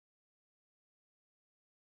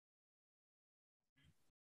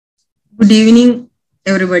Good evening,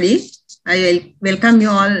 everybody. I welcome you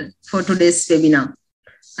all for today's webinar.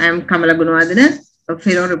 I am Kamala Gunwadana, a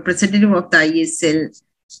fellow representative of the ISL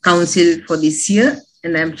Council for this year,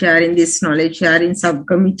 and I am chairing this knowledge sharing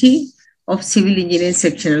subcommittee of Civil Engineering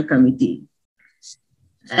Sectional Committee.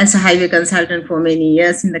 As a highway consultant for many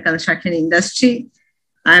years in the construction industry,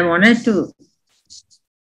 I am honored to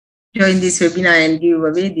join this webinar and give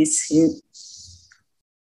away this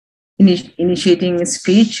initiating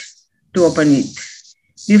speech to open with.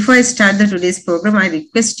 Before I start today's program, I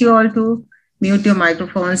request you all to mute your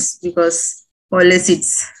microphones because always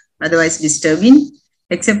it's otherwise disturbing,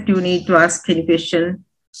 except you need to ask any question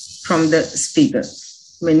from the speaker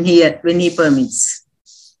when he permits.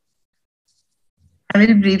 I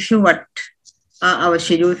will brief you what are our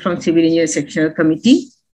schedule from Civil Engineering Sectional Committee.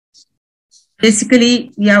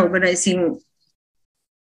 Basically, we are organizing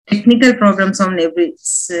technical programs on every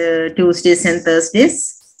Tuesdays and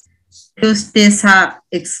Thursdays. Tuesdays are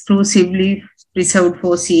exclusively reserved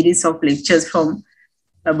for series of lectures from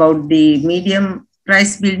about the medium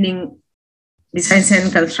rise building designs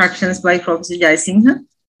and constructions by Professor Jai Singha.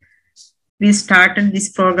 We started this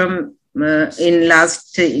program in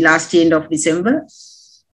last end of December,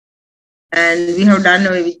 and we have done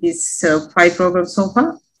away with this 5 programs so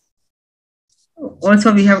far.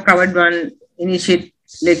 Also, we have covered one initiate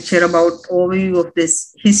lecture about overview of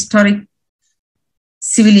this historic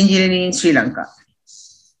civil engineering in Sri Lanka.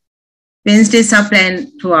 Wednesdays are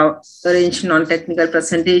planned to arrange non-technical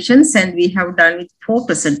presentations, and we have done with 4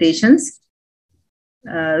 presentations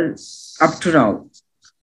up to now.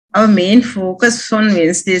 Our main focus on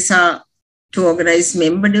Wednesdays are to organize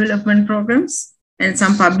member development programs and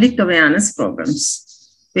some public awareness programs,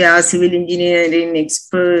 where civil engineering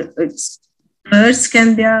experts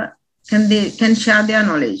can share their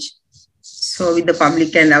knowledge. So with the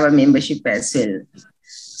public and our membership as well.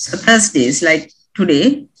 So Thursdays, like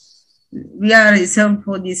today, we are reserved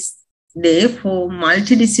for this day for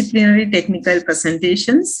multidisciplinary technical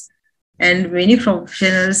presentations, and many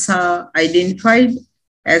professionals are identified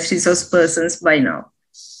as resource persons by now.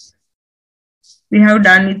 We have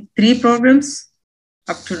done with 3 programs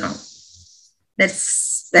up to now.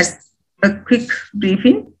 That's a quick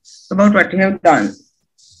briefing about what we have done.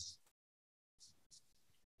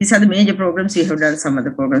 These are the major programs. We have done some other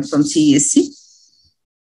programs from CSC.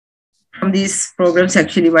 From these programs,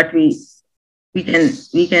 actually, what we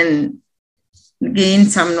can gain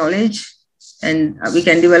some knowledge, and we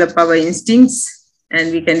can develop our instincts,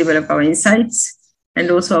 and we can develop our insights,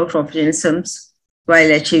 and also our professionalisms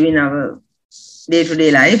while achieving our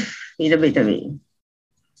day-to-day life in a better way.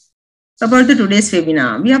 About today's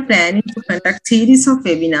webinar, we are planning to conduct series of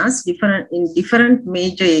webinars in different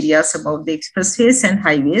major areas about the expressways and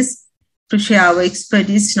highways to share our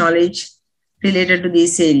expertise knowledge related to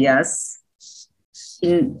these areas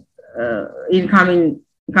in coming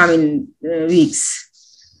weeks.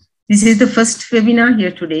 This is the first webinar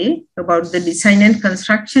here today about the design and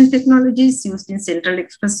construction technologies used in Central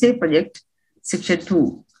Expressway Project Section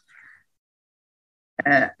 2.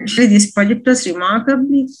 Actually, this project was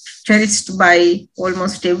remarkably cherished by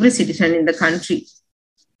almost every citizen in the country.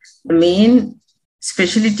 The main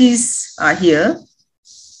specialties are here.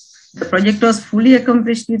 The project was fully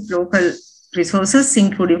accomplished with local resources,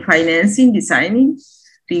 including financing, designing,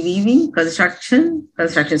 reviewing, construction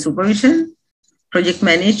supervision, project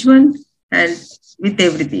management, and with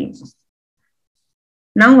everything.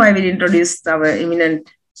 Now I will introduce our eminent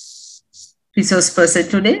resource person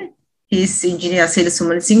today. He is Engineer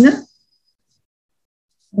Suman Singha,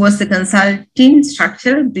 who was the consulting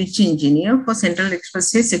structural bridge engineer for Central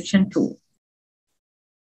Expressway Section 2.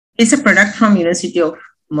 He is a product from University of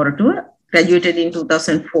Moratuwa, graduated in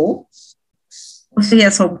 2004. Also, he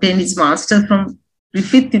has obtained his master's from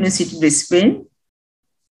Griffith University, Brisbane.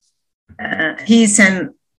 He is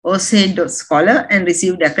an OSAID scholar and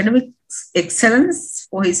received academic excellence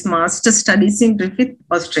for his master's studies in Griffith,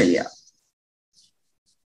 Australia.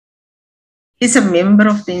 He is a member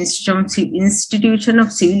of the Institution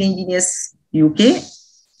of Civil Engineers UK,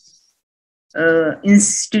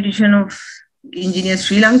 Institution of Engineers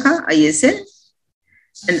Sri Lanka, ISL,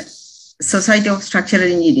 and Society of Structural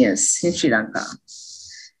Engineers in Sri Lanka.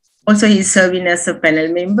 Also, he is serving as a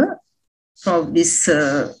panel member for this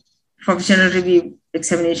professional review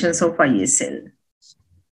examinations of ISL.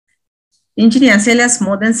 Engineer Asel has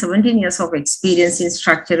more than 17 years of experience in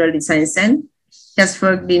structural designs and has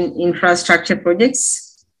worked in infrastructure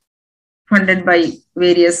projects funded by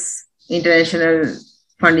various international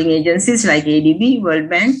funding agencies like ADB, World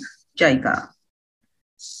Bank, JICA.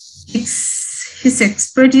 His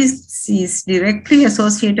expertise is directly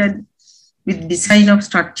associated with design of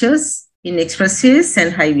structures in expressways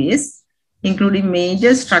and highways, including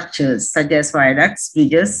major structures such as viaducts,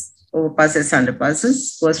 bridges, overpasses,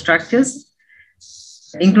 underpasses, core structures,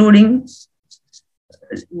 including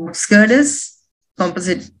girders,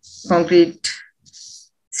 composite concrete,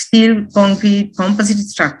 steel, concrete, composite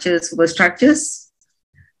structures, superstructures,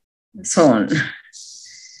 so on.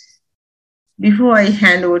 Before I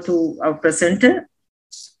hand over to our presenter,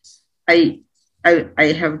 I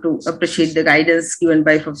have to appreciate the guidance given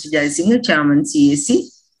by Professor Jayasinghe, Chairman CAC,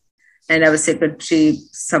 and our Secretary,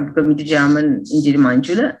 Subcommittee Chairman, Engineer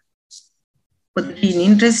Manjula, for the keen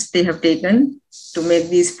interest they have taken to make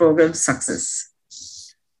these programs success.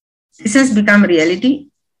 This has become a reality,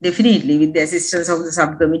 definitely, with the assistance of the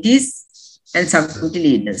subcommittees and subcommittee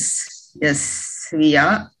leaders. Yes, we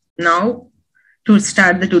are now to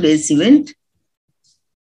start the today's event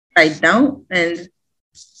right now, and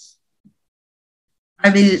I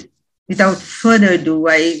will, without further ado,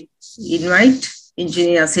 I invite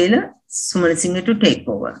Engineer Asela Sumanasinghe to take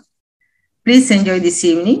over. Please enjoy this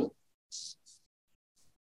evening.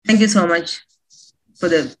 Thank you so much for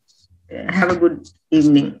the, have a good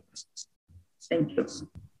evening. Thank you.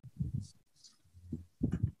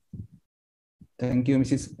 Thank you,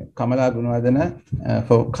 Mrs. Kamala Gunawardena,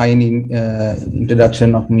 for kind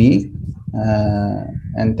introduction of me.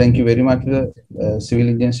 And thank you very much to the Civil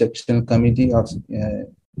Engineering Sectional Committee of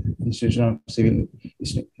Institution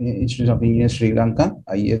of Engineers Sri Lanka,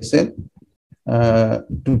 IESL,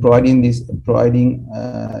 to providing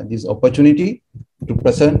this opportunity to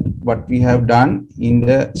present what we have done in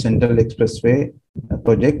the Central Expressway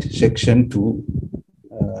project section 2.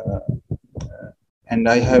 And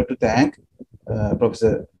I have to thank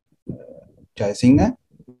Professor Jayasinghe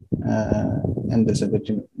and the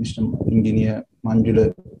Secretary, Mr. Engineer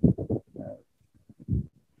Manjula,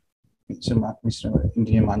 Mr.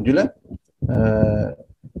 Engineer Manjula,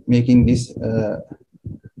 making these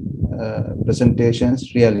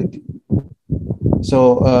presentations reality.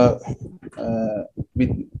 So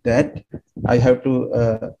with that, I have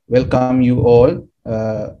to welcome you all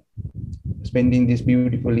spending this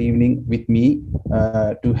beautiful evening with me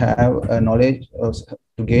to have a knowledge of,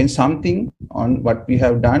 to gain something on what we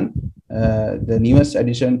have done, the newest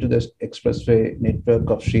addition to the expressway network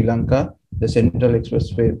of Sri Lanka, the Central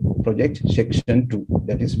Expressway project section 2,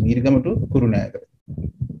 that is Meerigama to Kurunegala.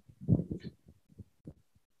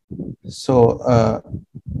 So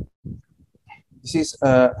this is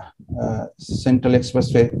Central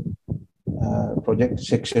Expressway project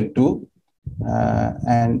section 2.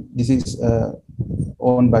 And this is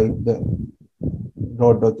owned by the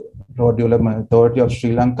Road Development Authority of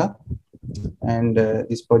Sri Lanka, and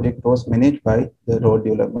this project was managed by the Road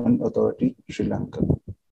Development Authority Sri Lanka.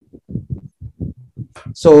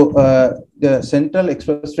 So the Central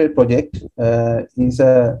Expressway project is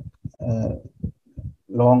a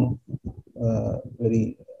long,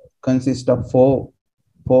 very consists of four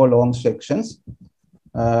long sections.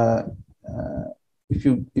 If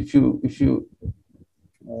you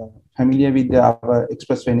familiar with our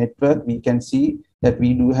expressway network, we can see that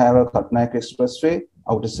we do have a Katnayak Expressway,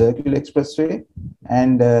 Outer Circular Expressway,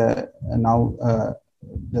 and now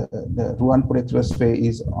the Ruwanpura Expressway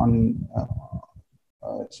is on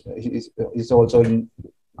is also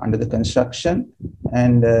under the construction,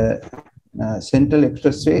 and Central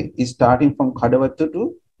Expressway is starting from Kadawattu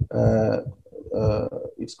to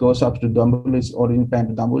it goes up to Dambulla, its origin plan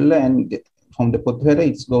to Dambulla, and from the Pothuhera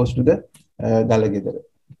it goes to the Galagedara.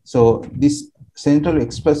 So this Central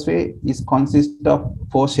Expressway is consists of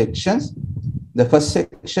 4 sections. The first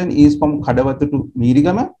section is from Kadawattu to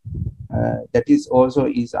Meerigama. That is also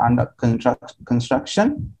is under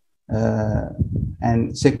construction.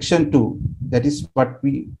 And section 2, that is what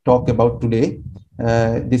we talk about today.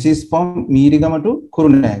 This is from Meerigama to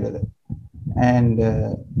Kurunegala. And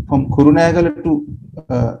from Kurunegala to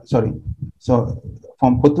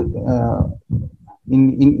from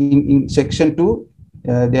in section 2,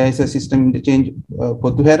 there is a system interchange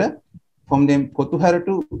Pothuhera. From them Pothuhera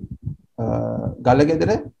to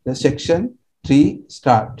Galagedara, the section 3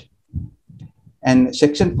 start. And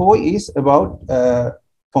section 4 is about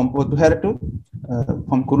from Pothuhera to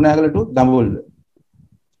from Kurunegala to Dambulla.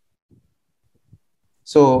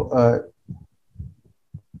 So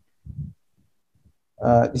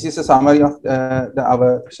this is a summary of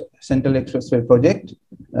our Central Expressway project.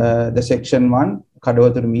 The section 1,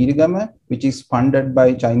 Kadawattu to Meerigama, which is funded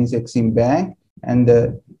by Chinese Exim Bank, and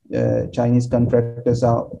the Chinese contractors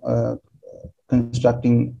are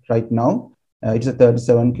constructing right now. It's a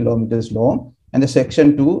 37 kilometers long. And the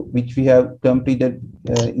section 2, which we have completed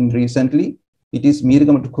in recently, It is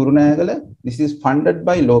Mirigama to Kurunagala. This is funded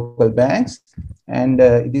by local banks, and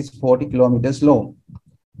it is 40 kilometers long.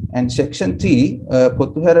 And section 3,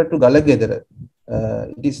 Pottuhara to Galagedara,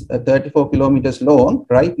 it is 34 kilometers long.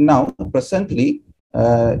 Right now, presently,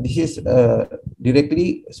 this is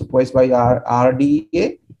directly supervised by our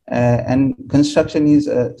RDA, and construction is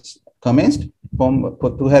commenced from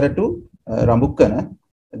Pottuhara to Rambukkana.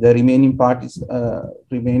 The remaining part is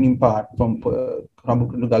from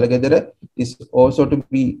Rambukkana to Galagedara is also to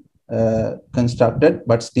be constructed,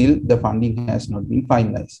 but still the funding has not been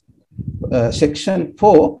finalized. Section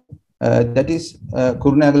 4, that is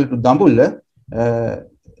Kurunagala to Dambulla.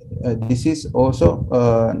 This is also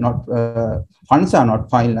not funds are not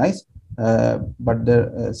finalized, but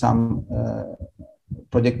some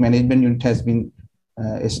project management unit has been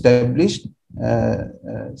established.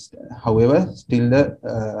 However, still the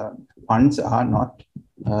funds are not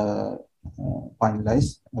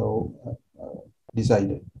finalized or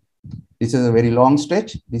decided. This is a very long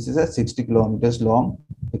stretch. This is a 60 kilometers long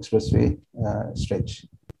expressway stretch.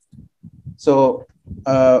 So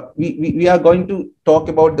we are going to talk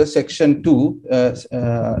about the section 2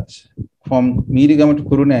 from Mirigama to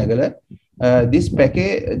Kurunagala. This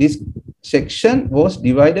section was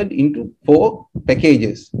divided into 4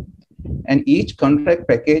 packages, and each contract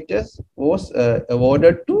packages was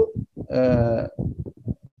awarded to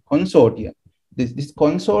consortium. This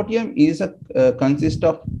consortium is consists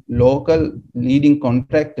of local leading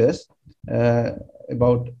contractors.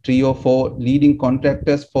 About 3 or 4 leading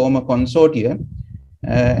contractors form a consortium,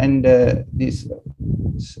 and this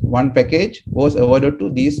one package was awarded to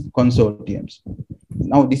these consortiums.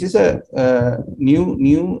 Now, this is a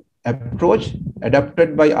new approach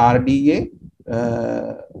adopted by RDA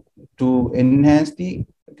to enhance the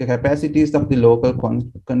capacities of the local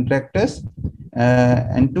contractors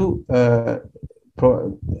and to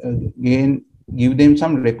give them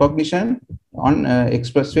some recognition on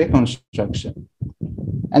expressway construction.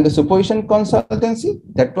 And the supervision consultancy,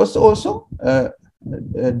 that was also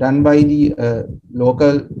done by the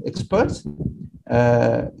local experts,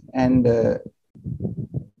 and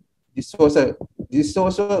this was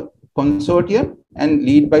also a consortium and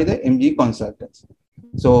lead by the MG consultants.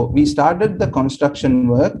 So we started the construction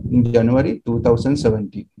work in January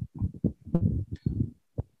 2017.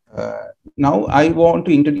 Now I want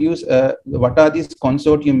to introduce what are these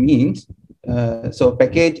consortium means. So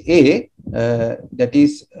package A, that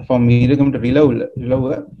is from Mirigam to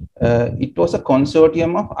Rilova, it was a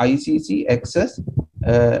consortium of ICC, Access,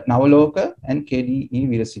 Navaloka, and KDE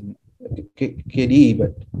Virasin,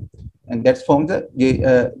 KDE, and that's from the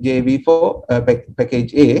JV for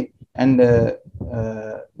package A. And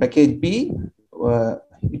package B,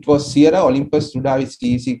 it was Sierra Olympus Sudavis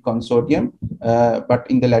CEC consortium, but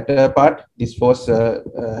in the latter part, this was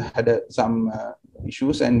had some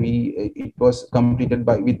issues, and it was completed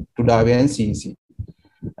with Tudave and CEC.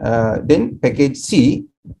 Then package C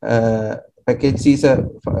is a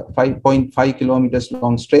 5.5 kilometers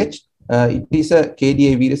long stretch. It is a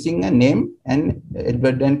KDA Veerasinghe name and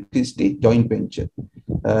Edward and Christie joint venture.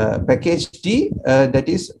 Package D, that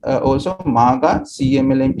is also Maga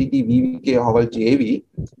CML Ltd VVK Howell JV.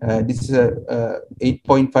 This is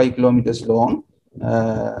 8.5 kilometers long.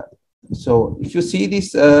 So if you see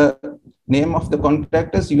this name of the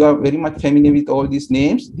contractors, you are very much familiar with all these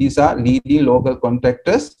names. These are leading local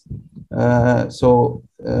contractors. So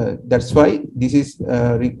that's why this is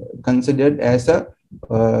considered as a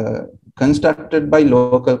constructed by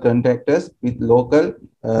local contractors with local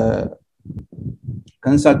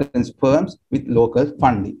consultants firms with local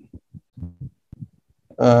funding.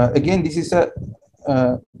 Again, this is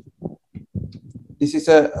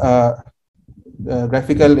a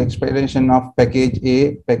graphical explanation of package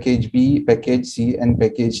A, package B, package C, and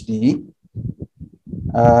package D.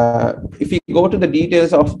 If we go to the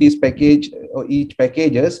details of this package or each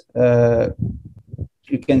packages,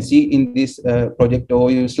 you can see in this project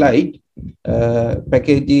overview slide,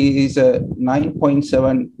 package D is a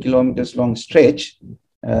 9.7 kilometers long stretch,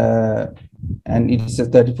 and it's a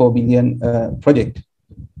 34 billion project.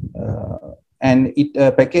 And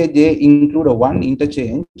package A include a 1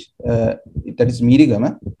 interchange, that is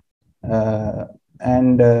Mirigama,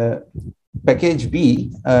 and package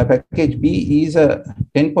B is a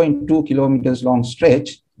 10.2 kilometers long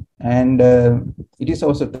stretch, and it is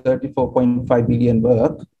also 34.5 billion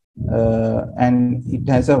work, and it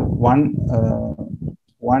has a one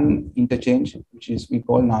interchange, which is we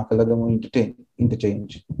call Nakalagamo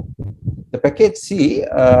interchange. The package C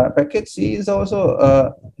is also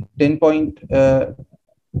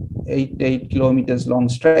 10.88 kilometers long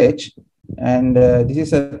stretch, and this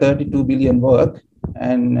is a 32 billion work,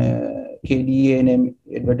 and KDA&M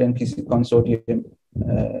Edward and Kissy Consortium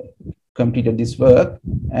completed this work,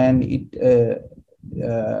 and it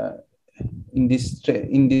in this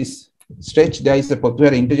stretch there is a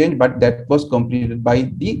Pothuhera interchange, but that was completed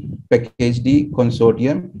by the package D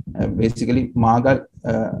consortium. Basically, Maga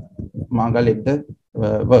led the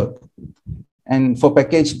work. And for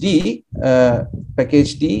package D,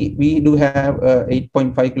 we do have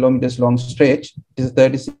 8.5 kilometers long stretch. It is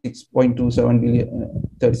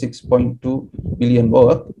 36.2 billion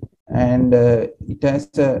work, and it has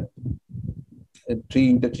 3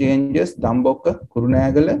 interchanges: Damboka,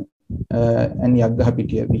 Kurunagala, and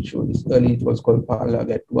Yaggahapitiya, which was early it was called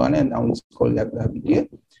Palagatuana, and now it's called Yaggahapitiya.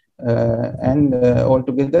 And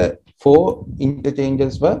altogether 4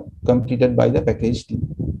 interchanges were completed by the package D.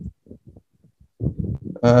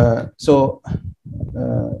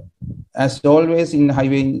 As always in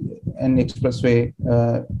highway and expressway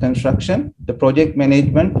construction, the project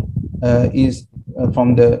management is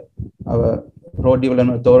from the Road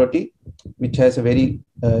Development Authority, which has a very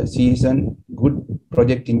seasoned, good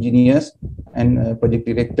project engineers and project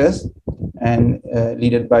directors, and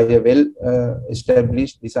led by a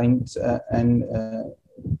well-established designs and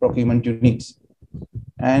procurement units.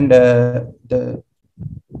 And the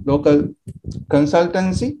local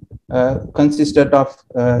consultancy consisted of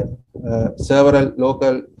several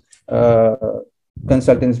local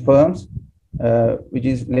consultants firms, which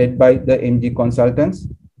is led by the MG consultants.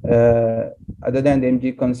 Other than the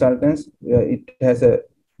MG consultants, it has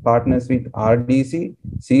partners with RDC,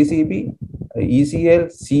 CCB, ECL,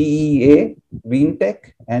 CEA,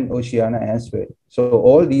 Wintech, and Oceana as well. So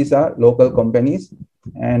all these are local companies,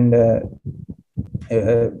 and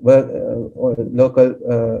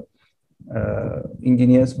local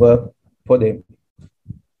engineers work for them.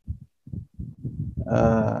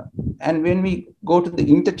 And when we go to the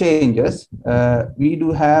interchanges, we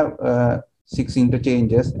do have 6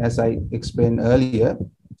 interchanges, as I explained earlier.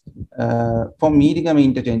 For Medigama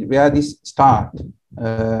interchange, where this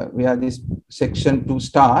section 2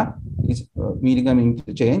 start is Medigama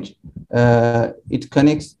interchange. It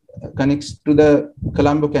connects to the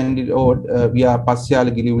Colombo Candy Road via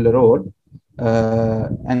Pasyala Giriwula Road,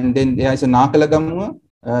 and then there is a Nakalagamuwa.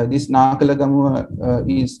 This Nakalagamuwa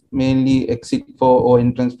is mainly exit for or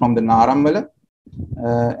entrance from the Narambala.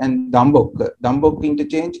 And Dambok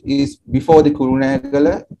interchange is before the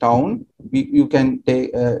Kurunegala town. You can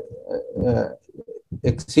take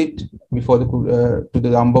exit before the to the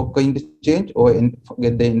Dambok interchange or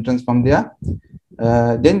get the entrance from there.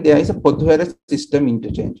 Then there is a Pothuhera system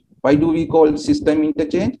interchange. Why do we call system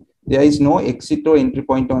interchange? There is no exit or entry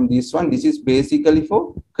point on this one. This is basically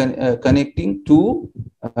for connecting two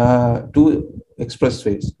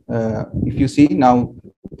expressways. If you see now,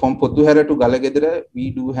 from Pothuhera to Galagedera,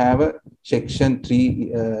 we do have a section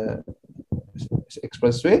 3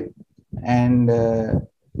 expressway, and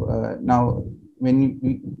now when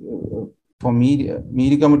we for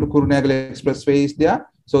Medigama to Kurunegala expressway is there.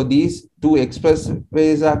 So these 2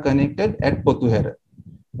 expressways are connected at Pothuhera.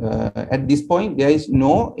 At this point, there is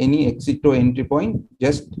no any exit or entry point,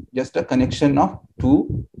 just a connection of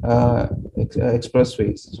 2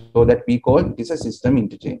 expressways. So that we call it is a system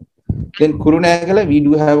interchange. Then Kurunegala, we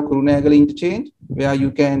do have a Kurunegala interchange where you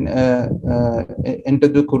can enter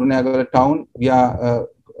the Kurunegala town via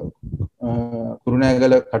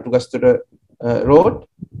Kurunegala Katugastara road.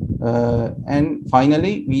 And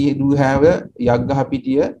finally, we do have a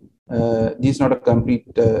Yaggahapitiya. This is not a complete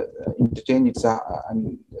interchange, it's a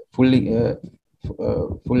full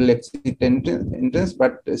exit entrance,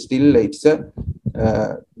 but still it's a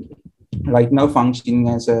right now functioning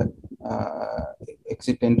as a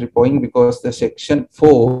exit entry point, because the section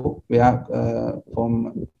 4 where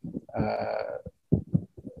from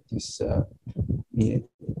this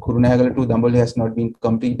Kurunegala to Damboli has not been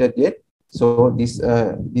completed yet. So this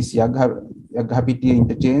Yaggahapitiya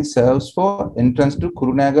interchange serves for entrance to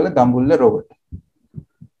Kurunegala Dambulla Road.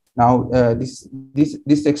 Now this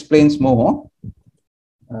explains more.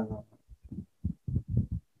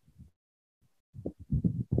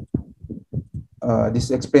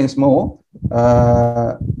 This explains more.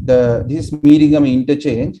 This Medigama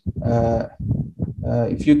interchange.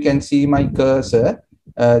 If you can see my cursor,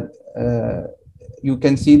 you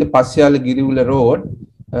can see the Pasyala Giriwula Road.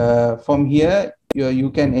 From here, you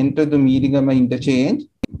can enter the Medigama interchange.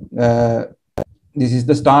 This is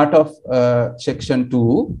the start of section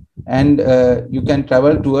 2, and you can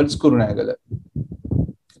travel towards Kurunegala.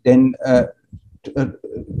 Then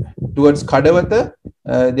towards Kadawatha,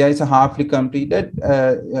 there is a halfly completed.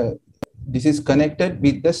 This is connected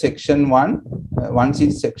with the section 1. Once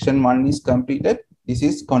section 1 is completed, this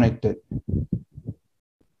is connected.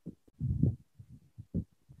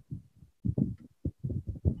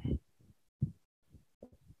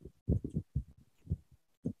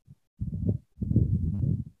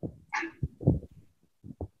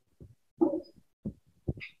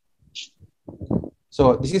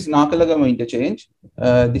 So this is Nakalagama interchange.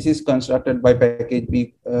 This is constructed by package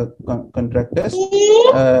B contractors.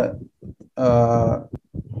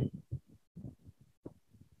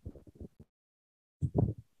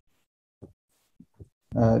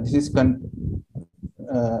 This is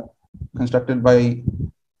constructed by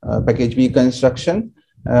package B construction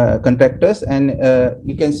contractors, and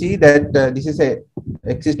you can see that this is a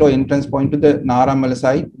exit or entrance point to the Naramala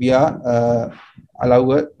site via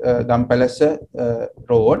Alawa Dampalasa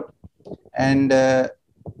road, and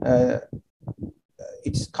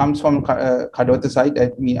it comes from Kadwatha site,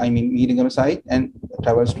 I mean Meedingam site, and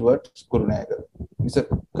travels towards Kurunagar. It's a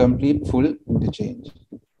complete full interchange.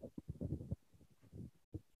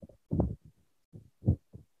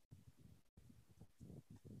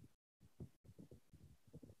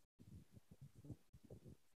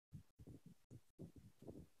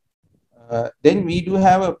 Then we do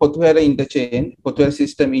have a Pothuera interchange, Pothuera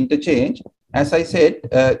system interchange. As I said,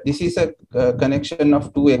 this is a connection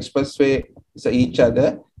of two expressways each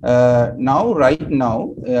other. Right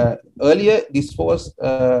now, earlier this was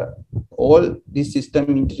all this system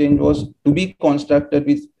interchange was to be constructed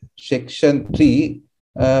with Section 3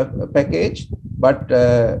 package, but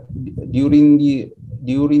during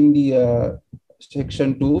the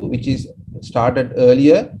Section 2, which is started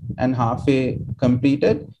earlier and halfway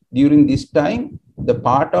completed, during this time, the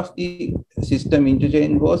part of the system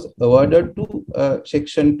interchange was awarded to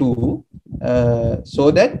Section 2,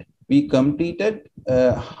 so that we completed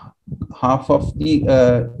half of the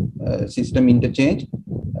system interchange,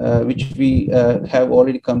 which we have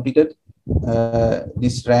already completed,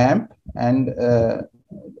 this ramp and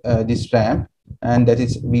this ramp, and that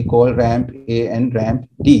is we call ramp A and ramp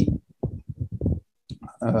D.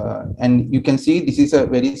 And you can see this is a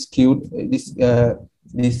very skewed,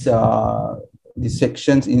 these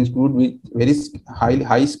sections include with very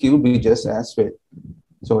high skew bridges as well.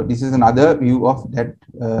 So this is another view of that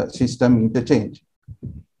system interchange.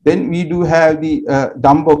 Then we do have the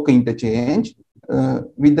Dambok interchange.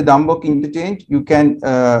 With the Dambok interchange, you can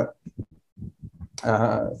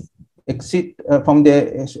exit from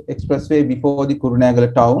the expressway before the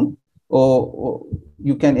Kurunegala town, or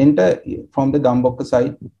you can enter from the Dambok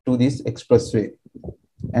side to this expressway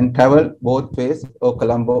and travel both ways, or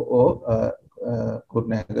Colombo or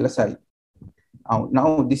Kurunegala side.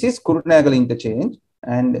 Now this is Kurunegala interchange,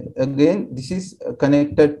 and again this is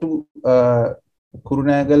connected to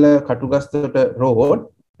Kurunegala Katugastota road,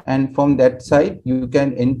 and from that side you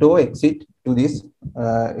can enter or exit to this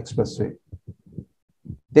expressway.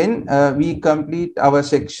 Then we complete our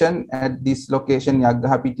section at this location,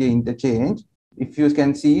 Yaggahapitiya interchange. If you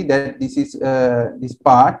can see that this is this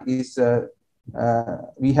part is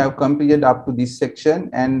we have completed up to this section,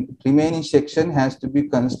 and remaining section has to be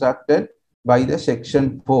constructed by the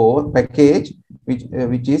Section 4 package,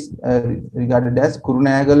 which is regarded as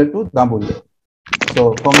Kurunegala to Dambulla.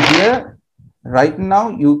 So from here, right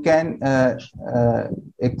now you can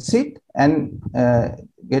exit and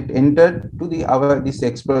get entered to the this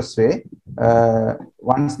expressway.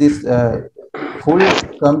 Once this full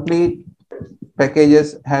complete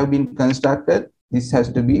packages have been constructed, this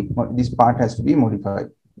part has to be modified.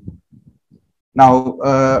 Now,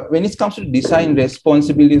 when it comes to design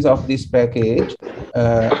responsibilities of this package,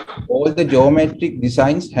 all the geometric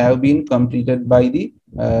designs have been completed by the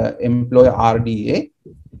employer RDA.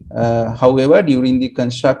 However, during the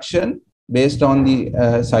construction, based on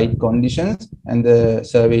the site conditions and the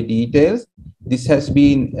survey details, this has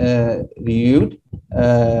been reviewed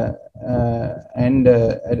and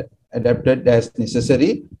adapted as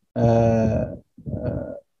necessary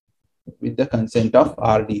with the consent of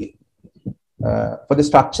RDA. For the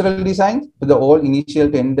structural design, for the all initial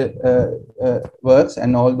tender works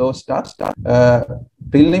and all those stuff,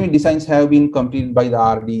 preliminary designs have been completed by the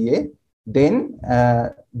RDA. Then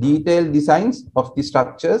detailed designs of the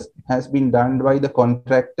structures has been done by the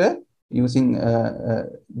contractor using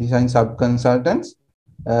design sub-consultants,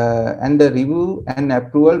 and the review and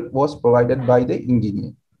approval was provided by the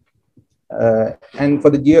engineer. And for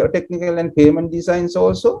the geotechnical and payment designs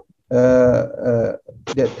also,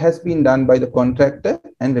 that has been done by the contractor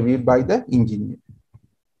and reviewed by the engineer.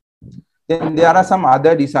 Then there are some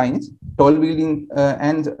other designs, toll wheeling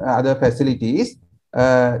and other facilities.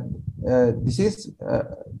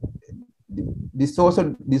 This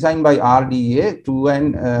also designed by RDA through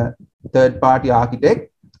an third-party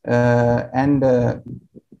architect, and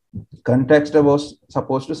contractor was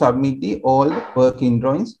supposed to submit all the working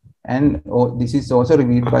drawings, and this is also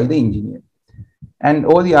reviewed by the engineer. And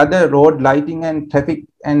all the other road lighting and traffic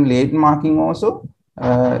and lane marking also,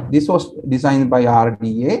 this was designed by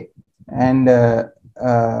RDA, and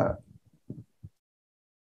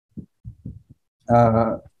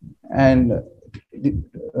and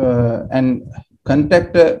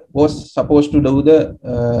contractor was supposed to do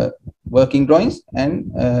the working drawings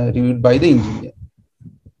and reviewed by the engineer.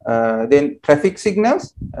 Then traffic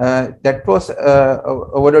signals, that was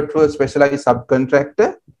awarded to a specialized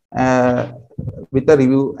subcontractor with a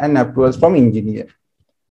review and approvals from engineer.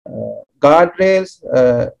 Guardrails,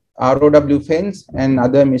 ROW fence and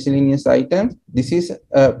other miscellaneous items. This is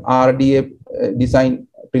RDA design,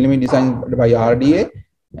 preliminary design by RDA,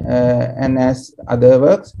 and as other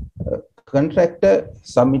works, contractor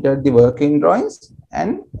submitted the working drawings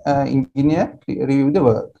and engineer reviewed the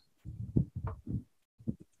work.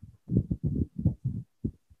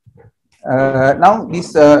 Now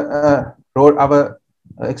this road, our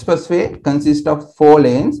expressway consists of 4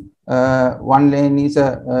 lanes. One lane is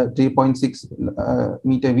a 3.6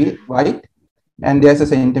 meter wide, and there's a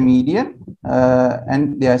center median,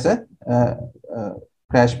 and there's a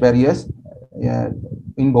crash barriers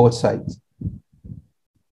in both sides.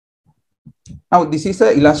 Now this is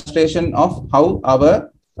an illustration of how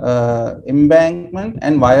our embankment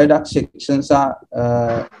and viaduct sections are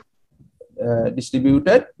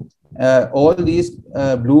distributed. All these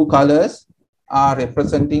blue colors are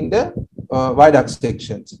representing the viaduct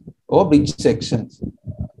sections or bridge sections.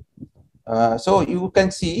 So you can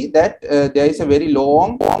see that there is a very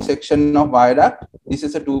long section of viaduct. This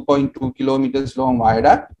is a 2.2 kilometers long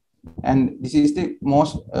viaduct, and this is the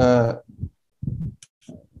most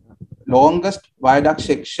longest viaduct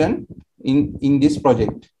section in this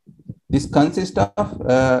project. This consists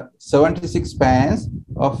of 76 spans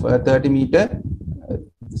of 30 meter,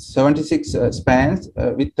 76 spans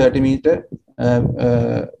with 30 meter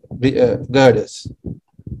girders.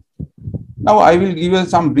 Now I will give you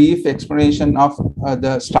some brief explanation of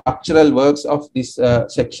the structural works of this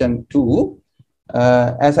section 2.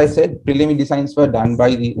 As I said, preliminary designs were done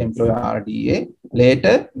by the employer RDA.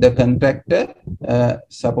 Later, the contractor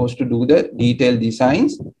supposed to do the detailed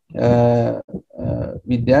designs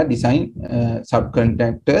with their design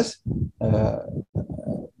subcontractors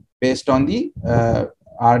based on the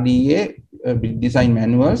RDA design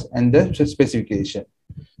manuals and the specification.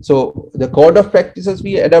 So the code of practices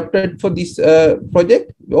we adopted for this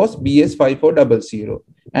project was BS 5400,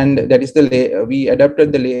 and that is the we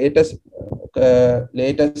adopted the latest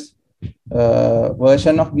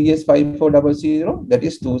version of BS 5400, that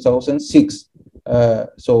is 2006.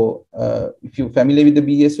 So if you're familiar with the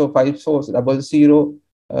BS 5400,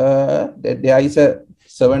 there is a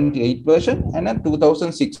 78 version and a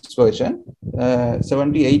 2006 version.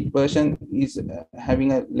 78 version is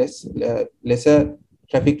having a lesser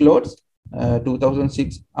traffic loads.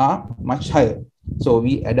 2006 are much higher. So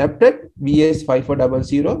we adapted BS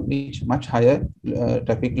 5400, which much higher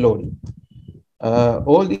traffic loading.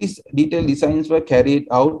 All these detailed designs were carried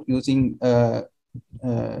out using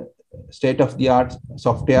state-of-the-art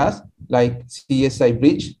softwares like CSI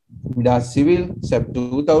Bridge, Midas Civil, SAP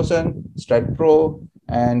 2000, StratPro,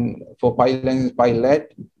 and for pipelines,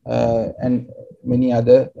 Pilot, and many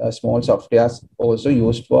other small softwares also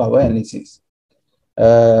used for our analysis.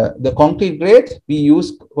 The concrete grade, we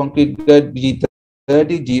use concrete grade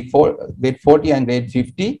G30, G4, grade 40 and grade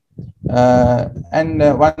 50. And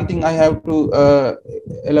one thing I have to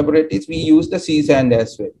elaborate is we use the sea sand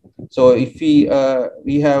as well. So if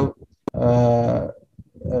we have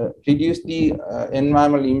reduced the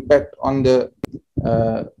environmental impact on the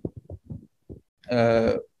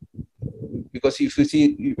because if you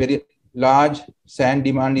see very large sand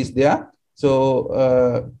demand is there,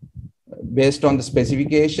 so based on the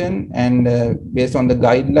specification and based on the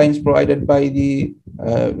guidelines provided by the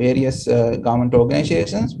various government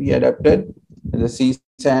organizations, we adapted the sea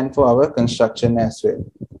sand for our construction as well.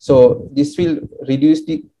 So this will reduce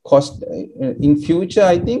the cost in future.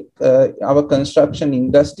 I think our construction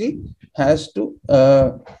industry has to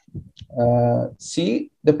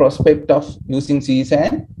see the prospect of using sea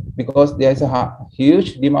sand, because there is a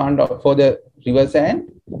huge demand for the river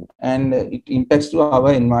sand, and it impacts to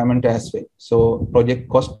our environment as well. So project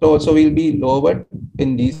cost also will be lowered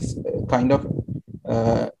when these kind of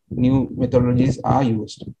new methodologies are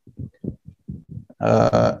used.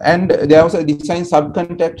 And there was a design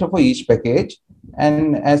subcontractor for each package.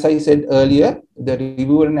 And as I said earlier, the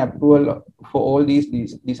review and approval for all these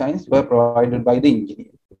designs were provided by the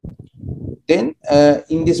engineer. Then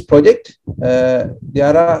in this project,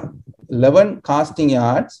 there are 11 casting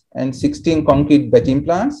yards and 16 concrete batching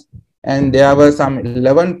plants, and there were some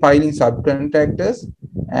 11 piling subcontractors.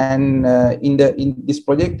 And in this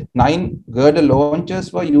project, 9 girder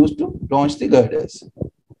launchers were used to launch the girders.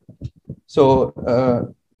 So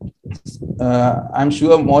I'm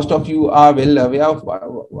sure most of you are well aware of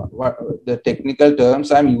what the technical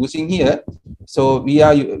terms I'm using here. So we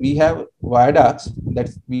have viaducts that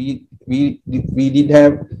we did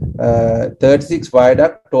have 36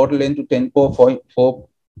 viaduct, total length to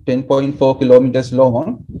 10.4 kilometers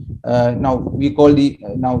long. Now we call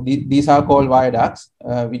these are called viaducts,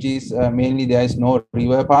 which is mainly there is no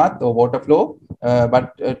river path or water flow,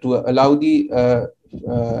 but to allow the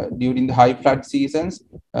during the high flood seasons,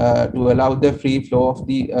 to allow the free flow of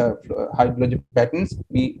the hydrologic patterns,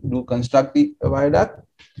 we do construct the viaduct,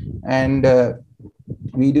 and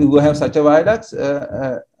we do have such a viaducts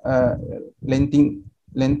total length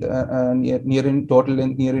nearing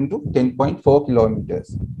to 10.4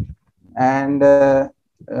 kilometers, and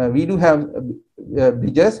we do have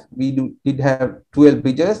bridges. We did have 12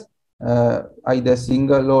 bridges, either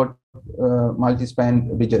single or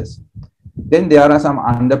multi-span bridges. Then there are some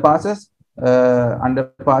underpasses.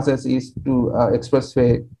 Underpasses is to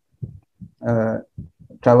expressway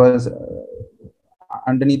travels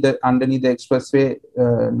underneath the expressway,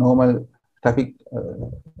 normal traffic,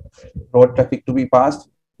 road traffic to be passed.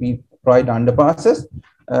 We provide underpasses.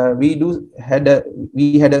 We had a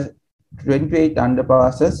 28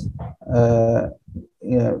 underpasses.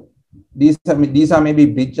 These are maybe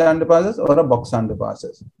bridge underpasses or a box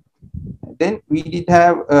underpasses. Then we did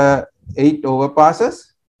have 8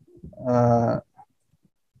 overpasses.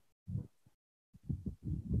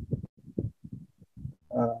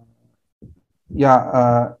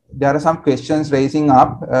 There are some questions raising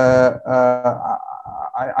up.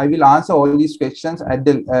 I will answer all these questions at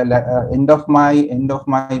the end of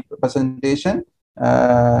my presentation.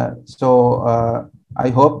 So I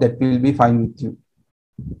hope that will be fine with you.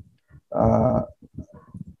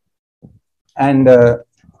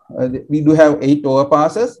 We do have 8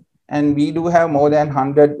 overpasses, and we do have more than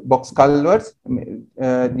 100 box culverts.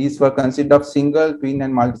 These were considered of single, twin,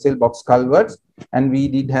 and multi-cell box culverts, and we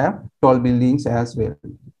did have tall buildings as well.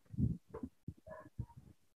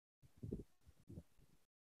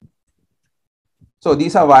 So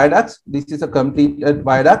these are viaducts. This is a completed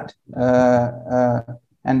viaduct,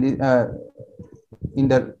 and in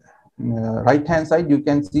the right-hand side, you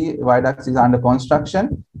can see viaducts is under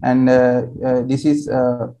construction, and this is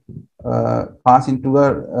passing to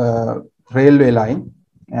a railway line.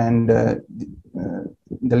 And the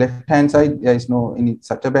left-hand side, there is no any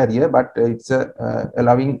such a barrier, but it's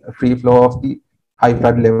allowing free flow of the high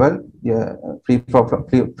flood level, free flow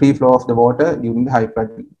of the water during the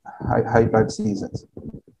high flood seasons.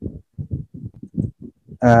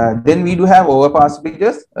 Then we do have overpass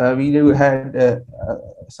bridges. We do had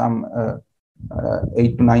some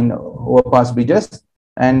 8 to 9 overpass bridges,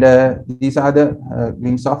 and these are the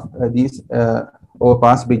glimpse of these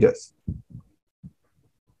overpass bridges.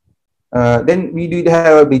 Then we did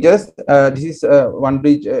have bridges. This is one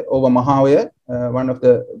bridge over Mahawaya, one of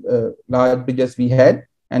the large bridges we had,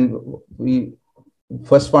 and we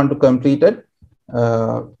first one to complete it.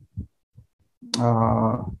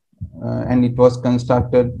 And it was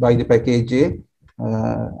constructed by the package A.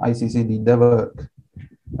 ICC did the work.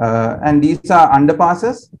 And these are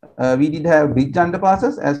underpasses. We did have bridge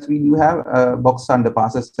underpasses, as we do have box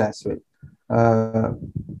underpasses as well.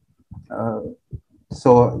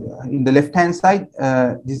 So in the left-hand side,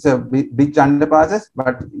 this is a bridge underpasses,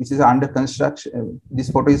 but this is under construction. This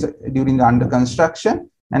photo is during the under construction,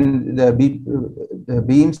 and the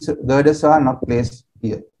beams, girders are not placed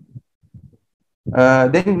here.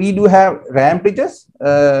 Then we do have ramp bridges.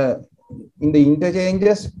 In the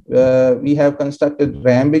interchanges, we have constructed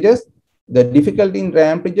ramp bridges. The difficulty in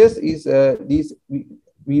ramp bridges is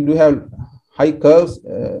we do have high curves,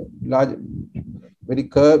 large, very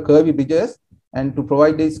curvy bridges, and to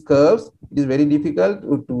provide these curves, it is very difficult.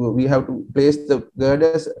 We have to place the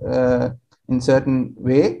girders in certain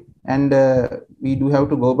way, and we do have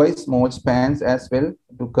to go by small spans as well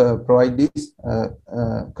to provide these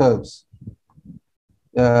curves.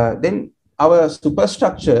 Then our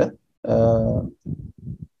superstructure,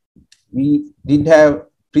 we did have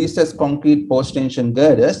pre-stressed concrete post-tension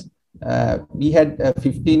girders. We had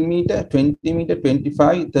 15 meter, 20 meter,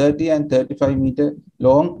 25, 30, and 35 meter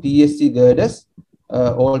long TSC girders,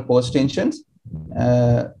 all post-tensions.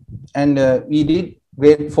 And we did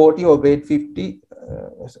grade 40 or grade 50,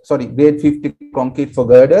 grade 50 concrete for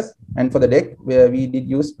girders, and for the deck, where we did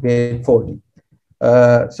use grade 40.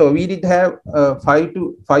 So we did have 5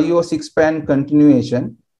 or 6 span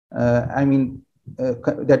continuation.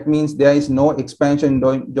 That means there is no expansion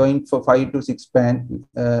joint for 5 to 6 span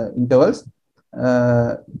intervals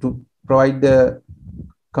to provide the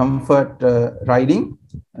comfort riding.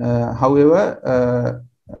 However,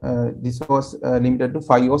 this was limited to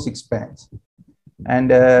 5 or 6 spans.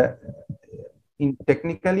 And in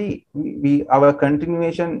technically, our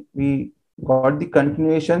continuation, we got the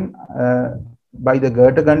continuation by the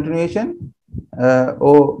girder continuation,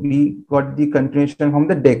 or we got the continuation from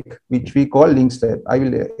the deck, which we call link slab. I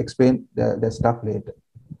will explain the stuff later.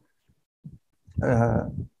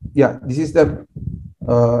 Yeah, this is the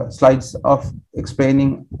slides of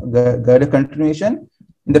explaining the girder continuation.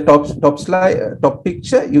 In the top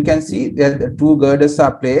picture, you can see that the two girders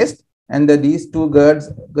are placed, and these two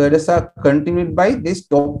girders are continued by this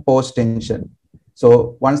top post tension.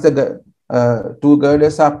 So once the two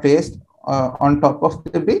girders are placed on top of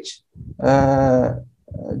the bridge,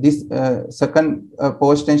 this second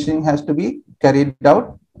post tension has to be carried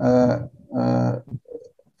out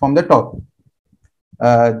from the top.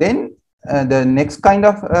 Then the next kind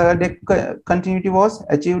of deck continuity was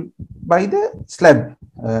achieved by the slab.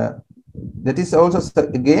 That is also,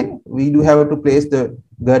 again, we do have to place the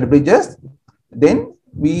girder bridges. Then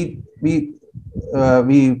we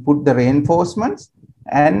put the reinforcements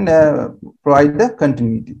and provide the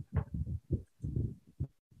continuity.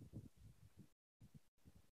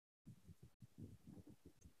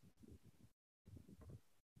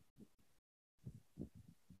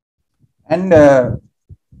 And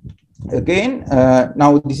again,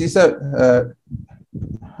 now this is a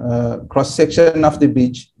cross section of the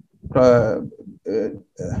bridge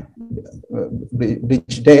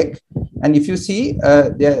deck, and if you see,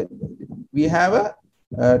 there we have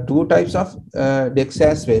two types of decks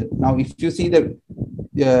as well. Now, if you see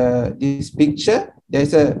this picture,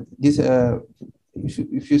 there's if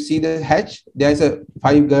you see the hatch, there's a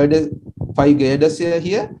five girders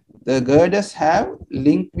here. The girders have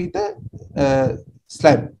linked with a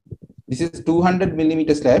slab. This is 200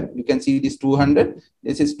 millimeter slab. You can see this 200.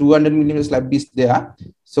 This is 200 millimeter slab is there.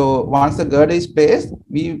 So once the girder is placed,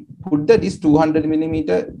 we put this 200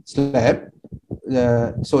 millimeter slab.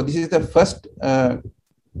 So this is the first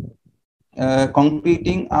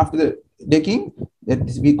concreting after the decking. That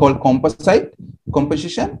is we call composition.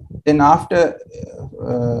 Then after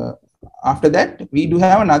that, we do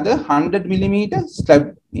have another 100 millimeter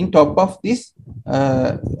slab in top of this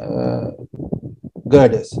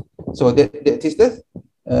girders. So that is the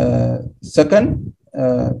second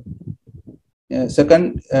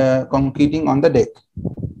concreting on the deck.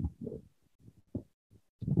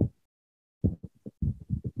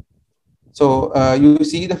 So you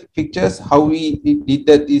see the pictures how we did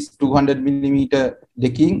this 200 millimeter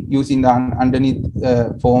decking using the underneath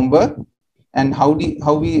formwork, and how we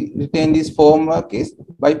retain this formwork is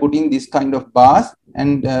by putting this kind of bars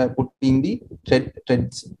and putting the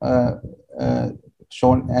threads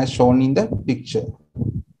shown in the picture.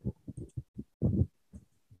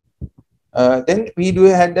 Then we do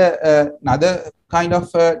had another kind of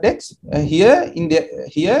decks here.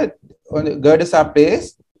 Here on the girders are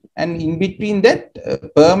placed, and in between that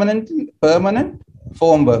permanent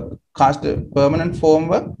formwork, cast permanent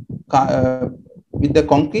formwork with the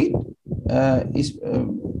concrete is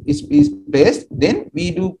placed. Then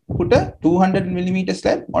we do put a 200 millimeter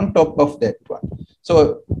slab on top of that one.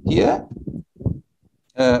 So here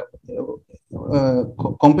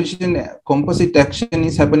composite action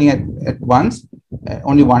is happening at once,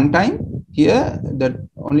 only one time. Here the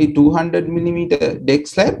only 200 millimeter deck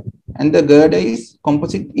slab and the girder is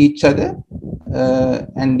composite each other,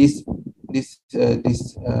 and this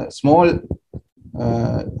small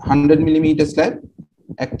 100 millimeter slab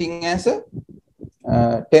acting as a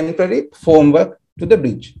temporary formwork to the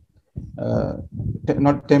bridge.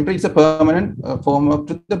 Not temporary, it's a permanent formwork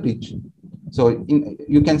to the bridge. So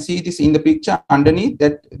you can see this in the picture underneath,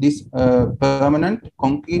 that this permanent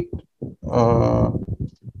concrete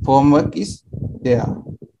formwork is there.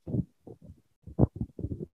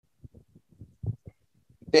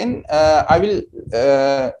 Then I will,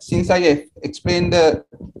 since I explained a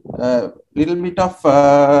little bit of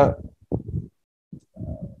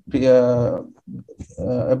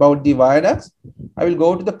about the viaducts, I will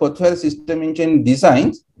go to the portfolio system engine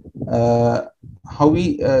designs, how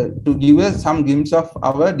we to give us some glimpse of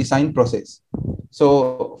our design process.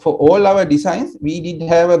 So for all our designs, we did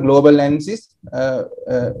have a global analysis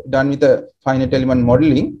done with a finite element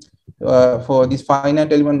modeling. For this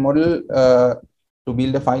finite element model, to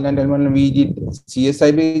build a finite element, we did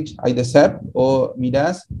CSI bridge, either SAP or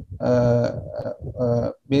MIDAS.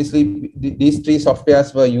 Basically, these three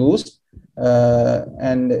softwares were used,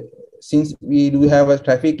 and since we do have a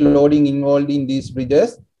traffic loading involved in these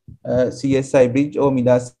bridges, CSI bridge or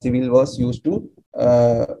MIDAS civil was used to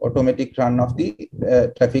automatic run of the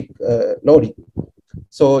traffic loading.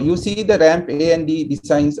 So you see the ramp A and D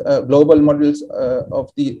designs, global models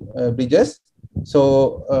of the bridges.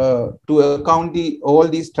 So to account all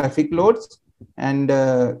these traffic loads, and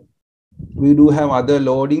we do have other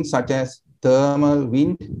loadings such as thermal,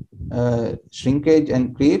 wind, shrinkage,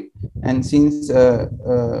 and creep. And since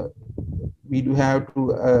we do have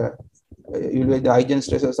to evaluate the eigen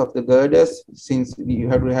stresses of the girders, since you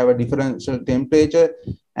have to have a differential temperature,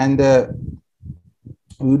 and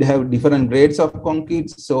we would have different grades of concrete,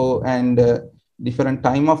 so and different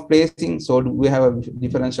time of placing, so we have a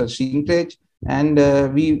differential shrinkage, and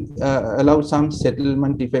we allow some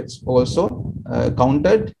settlement effects also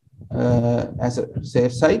counted as a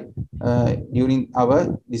safe side during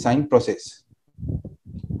our design process.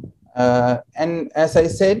 And as I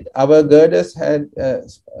said, our girders had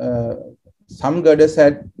some girders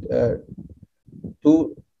had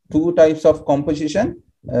two types of composition.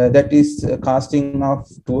 That is casting of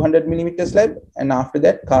 200 millimeter slab, and after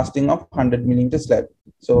that casting of 100 millimeter slab.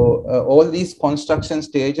 So all these construction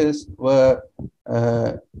stages were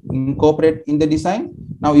incorporated in the design.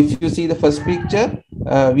 Now, if you see the first picture,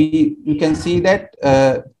 you can see that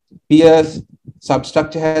piers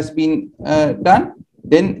substructure has been done.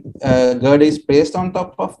 Then girder is placed on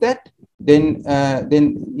top of that. Then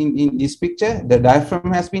in this picture, the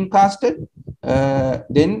diaphragm has been casted.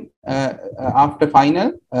 Then after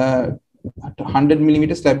final, 100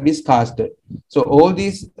 millimeter slab is casted. So all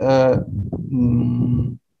these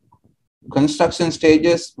construction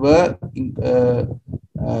stages were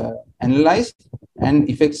analyzed and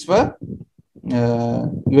effects were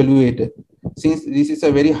evaluated. Since this is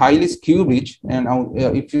a very highly skewed bridge, and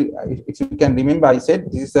if you can remember, I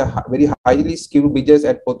said this is a very highly skewed bridges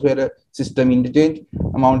at Pothuera system interchange,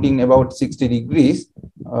 amounting about 60 degrees.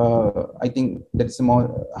 I think that's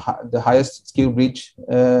the highest skewed bridge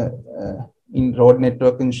in road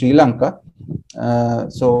network in Sri Lanka.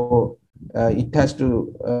 So it has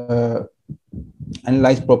to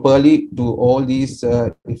analyze properly to all these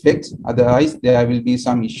effects. Otherwise, there will be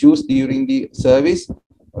some issues during the service.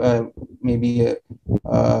 Maybe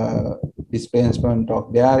displacement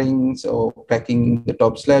of bearings or cracking the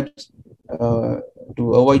top slabs.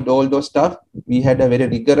 To avoid all those stuff, we had a very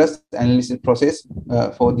rigorous analysis process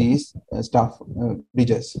for these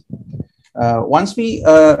bridges. Once we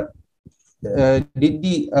did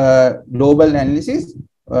the global analysis,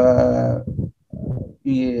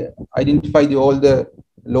 we identified all the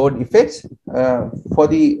load effects for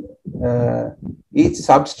the each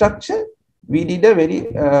substructure. We did a very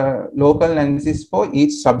local analysis for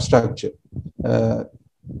each substructure.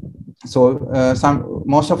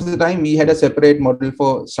 Most of the time we had a separate model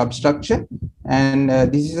for substructure, and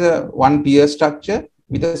this is a one pier structure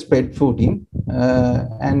with a spread footing,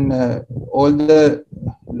 and all the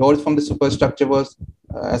loads from the superstructure was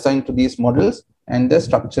assigned to these models, and the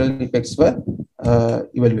structural effects were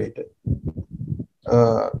evaluated.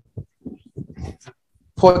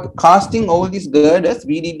 For casting all these girders,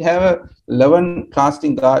 we did have 11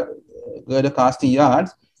 casting girder casting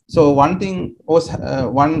yards. So one thing was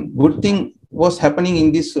one good thing was happening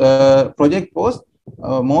in this project was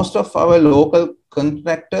most of our local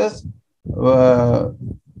contractors were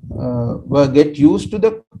get used to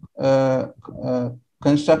the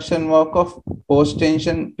construction work of post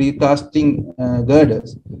tension precasting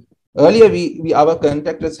girders. Earlier, our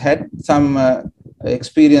contractors had some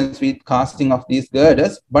experience with casting of these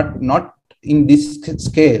girders, but not in this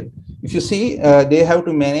scale. If you see, they have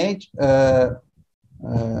to manage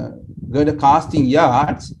girder casting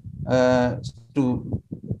yards to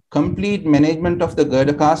complete management of the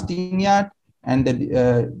girder casting yard and the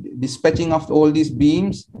dispatching of all these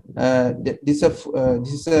beams. This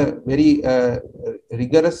is a very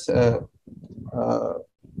rigorous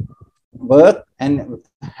work and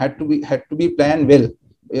had to be planned well.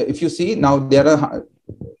 If you see now, there are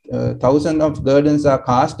thousands of girders are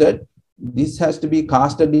casted. This has to be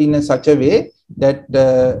casted in such a way that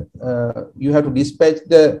you have to dispatch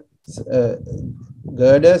the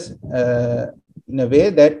girders in a way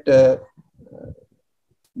that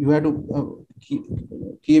you have to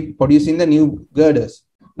keep producing the new girders.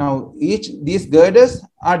 Now, these girders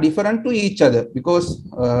are different to each other, because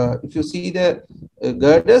if you see the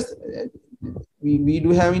girders, we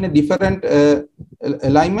do have in a different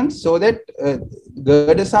alignment, so that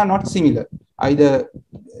girders are not similar.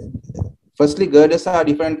 Firstly, girders are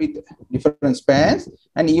different with different spans,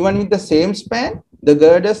 and even with the same span, the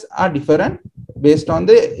girders are different based on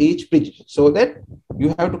each bridge, so that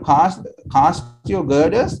you have to cast your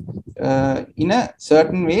girders in a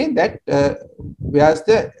certain way that whereas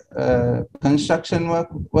the construction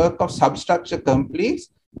work of substructure completes,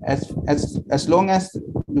 as long as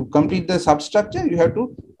you complete the substructure, you have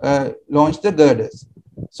to launch the girders.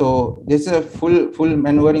 So there's a full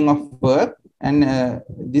maneuvering of work, and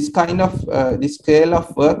this kind of this scale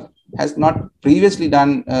of work has not previously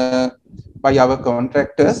done by our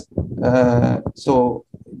contractors. So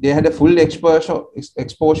they had a full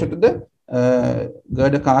exposure to the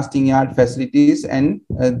girder casting yard facilities and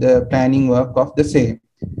the planning work of the same.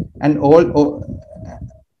 And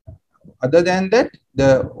other than that,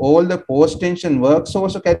 all the post-tension works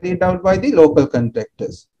also carried out by the local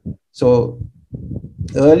contractors. So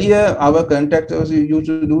earlier, our contractors used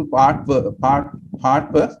to do part work,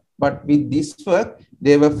 but with this work,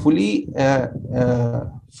 they were fully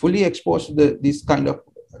exposed to this kind of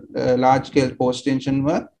large-scale post-tension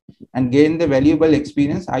work and gain the valuable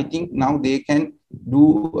experience. I think now they can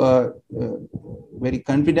do very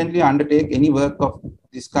confidently undertake any work of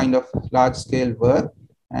this kind of large-scale work,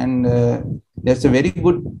 and that's a very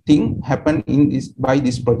good thing happen in this by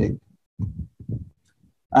this project.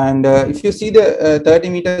 And if you see the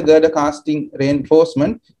 30-meter girder casting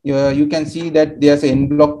reinforcement, you can see that there's an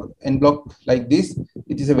end block like this.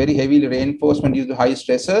 It is a very heavy reinforcement due to high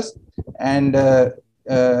stresses, and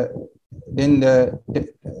then the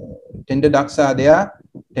tendon ducts are there.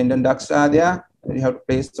 You have to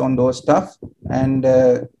place on those stuff, and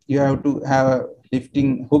you have to have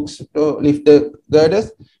lifting hooks to lift the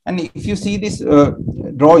girders. And if you see this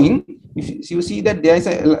drawing, if you see that there is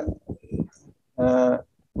a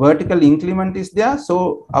vertical increment is there,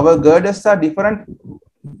 so our girders are different,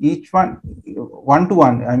 each one to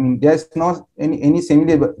one. I mean, there's no any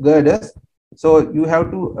similar girders, so you have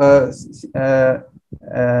to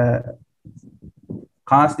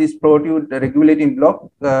cast this protrude regulating block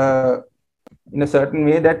in a certain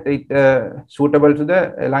way that it suitable to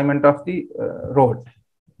the alignment of the road.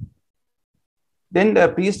 Then the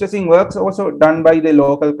pre-stressing works also done by the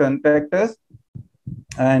local contractors.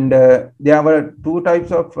 And there were two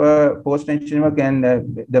types of post-tension work,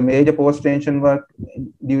 and the major post-tension work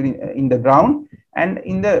in the ground, and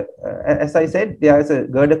in the as I said, there is a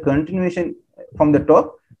girder continuation from the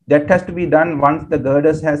top that has to be done once the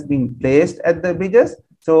girders has been placed at the bridges.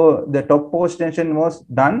 So the top post-tension was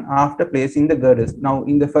done after placing the girders. Now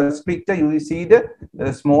in the first picture, you will see the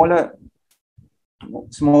smaller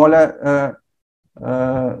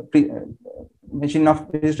machine of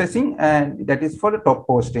pre-stressing, and that is for the top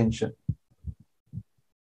post tension.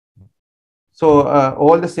 So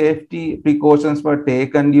all the safety precautions were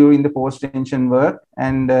taken during the post tension work,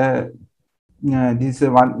 and this is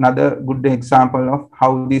another good example of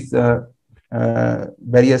how these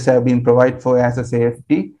barriers have been provided for as a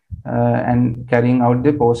safety and carrying out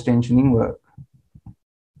the post tensioning work.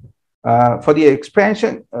 For the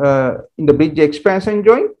expansion in the bridge expansion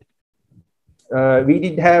joint,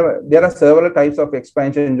 there are several types of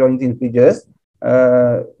expansion joints in bridges,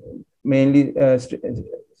 mainly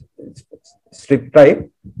strip type,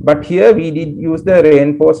 but here we did use the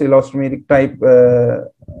reinforced elastomeric type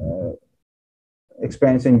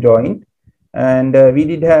expansion joint, and we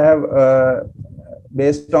did have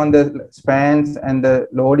based on the spans and the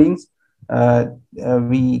loadings,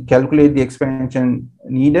 we calculate the expansion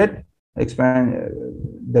needed,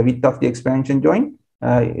 the width of the expansion joint.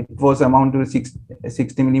 It was amount to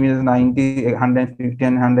 60 millimeters, 90, 150,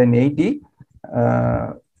 and 180.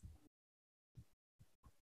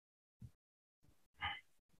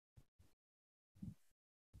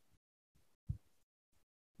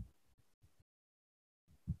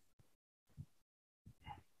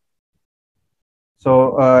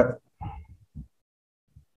 So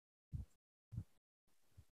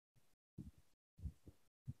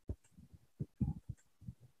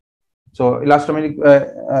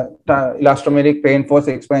elastomeric reinforced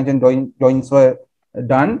expansion joints were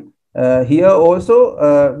done. Here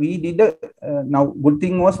also we did now good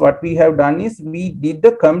thing was what we have done is we did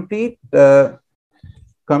the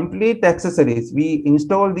complete accessories. We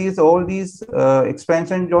install all these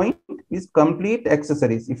expansion joint is complete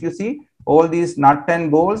accessories. If you see all these nut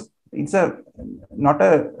and bolts, it's not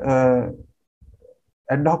a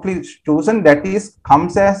ad hocly chosen, that is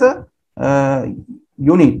comes as a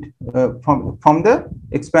unit from the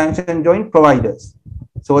expansion joint providers,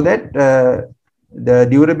 so that the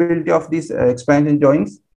durability of these expansion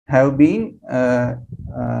joints have been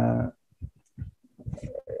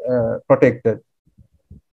protected.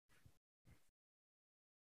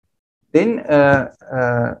 Then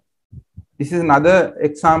this is another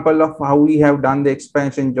example of how we have done the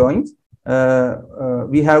expansion joints.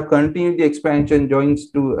 We have continued the expansion joints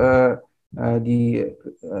to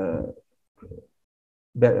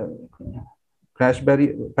the crash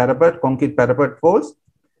barrier parapet, concrete parapet walls,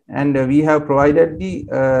 and we have provided the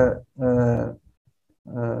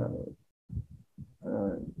uh,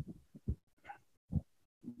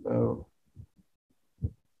 uh,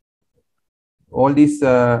 all these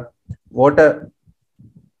water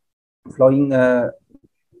flowing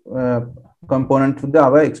component to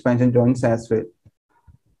our expansion joints as well.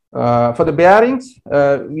 For the bearings,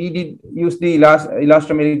 we did use the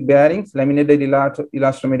elastomeric bearings, laminated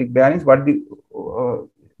elastomeric bearings. What do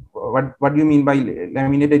you mean by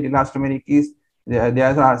laminated elastomeric? Is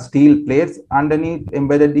there are steel plates underneath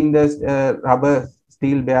embedded in the rubber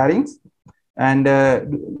steel bearings, and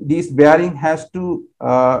this bearing has to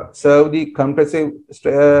serve the compressive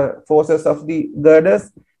forces of the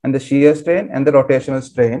girders and the shear strain and the rotational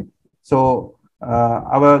strain. So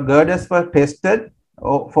our girders were tested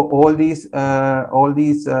for all these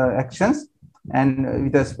actions, and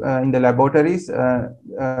with us in the laboratories.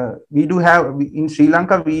 We do have in Sri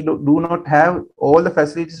Lanka, we do not have all the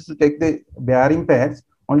facilities to take the bearing pads.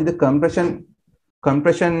 Only the compression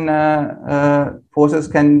forces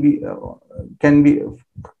can be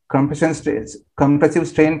compressive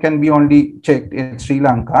strain can be only checked in Sri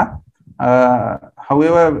Lanka.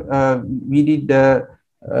 However, we did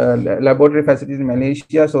laboratory facilities in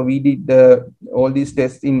Malaysia, so we did all these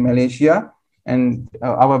tests in Malaysia, and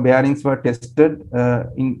our bearings were tested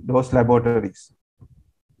in those laboratories.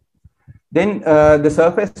 Then the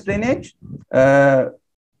surface drainage,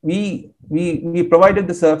 we provided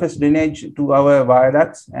the surface drainage to our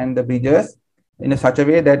viaducts and the bridges in such a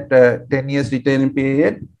way that 10 years retaining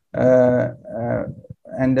period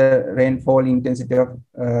and the rainfall intensity of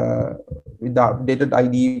with the updated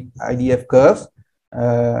IDF curves,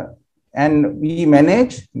 and we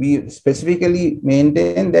specifically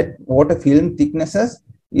maintain that water film thicknesses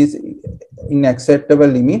is in acceptable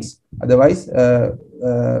limits. Otherwise,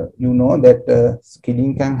 you know that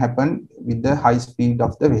skidding can happen with the high speed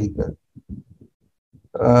of the vehicle.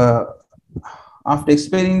 After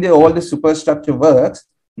explaining all the superstructure works,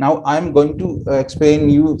 now I'm going to explain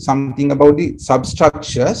you something about the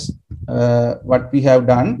substructures. What we have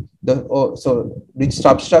done. So which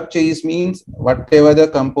substructure means whatever the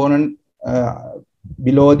component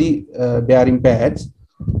below the bearing pads,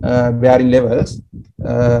 bearing levels.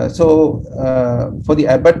 For the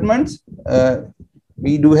abutments,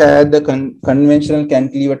 we do have the conventional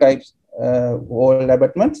cantilever types wall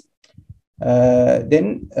abutments.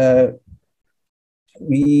 Then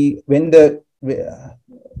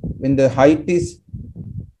when the height is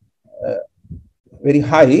very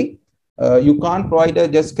high, you can't provide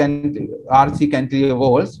just RC cantilever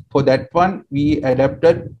walls. For that one, we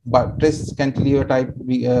adapted buttress cantilever type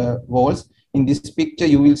walls. In this picture,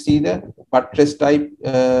 you will see the buttress type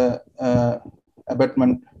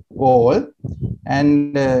abutment wall.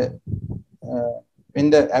 And when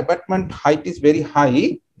the abutment height is very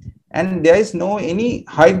high and there is no any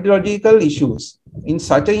hydrological issues, in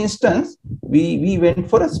such an instance, we went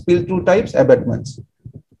for a spill-through types abutments.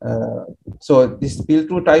 So this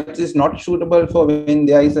spill-through types is not suitable for when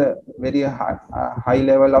there is a very high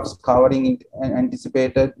level of scouring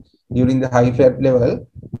anticipated during the high flood level.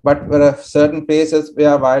 But there are certain places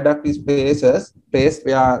where viaduct is placed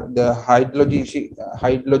where the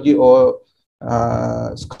hydrology or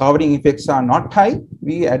scouring effects are not high,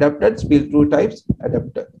 we adapted spill-through types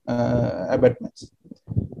abutments.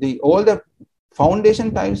 All the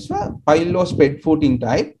foundation types were pile or spread footing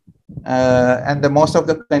type. And the most of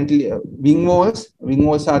the wing walls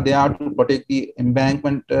are there to protect the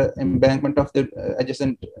embankment of the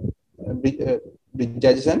adjacent bridge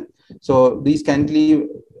adjacent. So these cantilever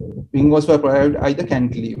wing walls were provided either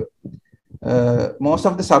cantilever. Most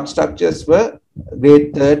of the substructures were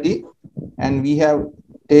grade 30, and we have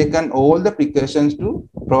taken all the precautions to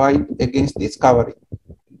provide against this covering.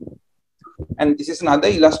 And this is another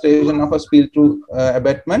illustration of a spill-through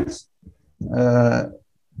abutments.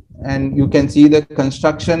 And you can see the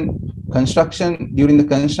construction during the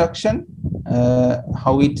construction,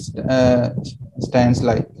 how it stands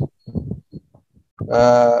like.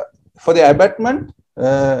 For the abutment,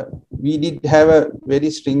 we did have a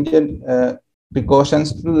very stringent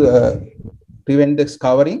precautions to prevent the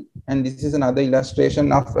scouring, and this is another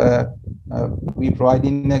illustration of we provide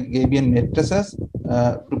in the Gabion matrices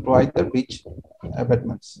to provide the bridge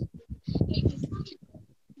abutments.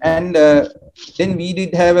 And then we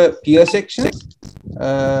did have a pier section.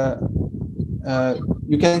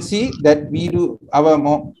 You can see that we do our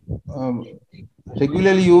more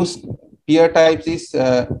regularly used pier types is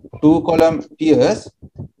 2-column piers,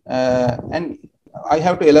 and I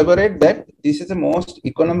have to elaborate that this is the most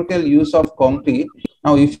economical use of concrete.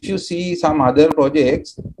 Now, if you see some other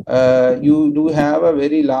projects, you do have a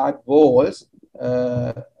very large walls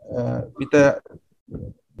with a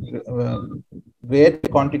great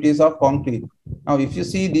quantities of concrete. Now, if you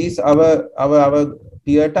see these our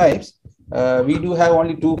pier types, we do have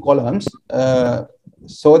only 2 columns,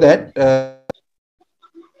 so that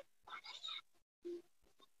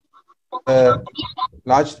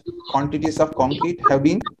large quantities of concrete have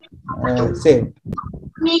been saved.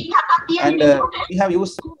 And we have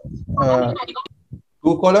used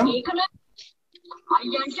 2 columns.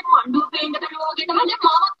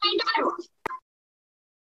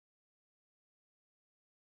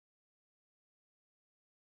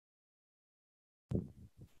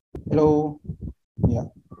 Hello. Yeah.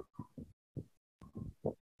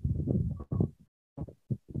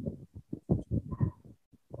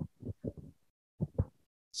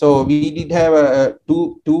 So we did have a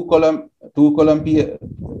two column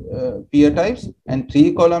pier types and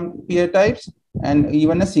 3 column pier types, and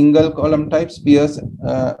even a single column types piers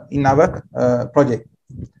in our project.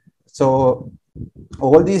 So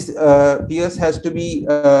all these piers has to be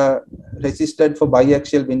resisted for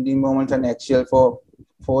biaxial bending moments and axial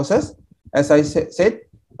forces. As I said,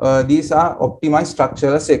 these are optimized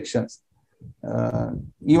structural sections.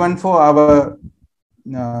 Even for our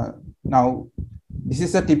now, this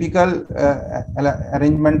is a typical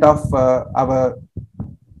arrangement of our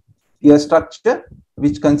pier structure,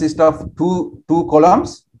 which consists of two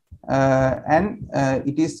columns, and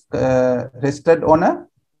it is rested on a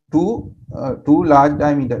two large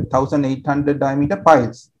diameter, 1,800 diameter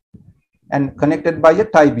piles, and connected by a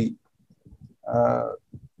tie beam.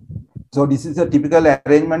 So this is a typical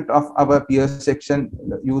arrangement of our pier section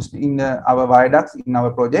used in our viaducts in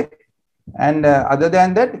our project. And other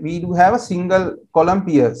than that, we do have a single column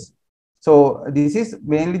piers. So this is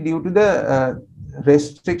mainly due to the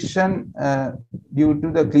restriction due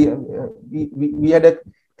to the clear. We had a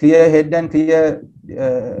clear head and clear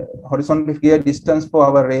horizontal clear distance for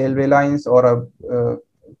our railway lines or a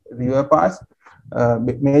river paths.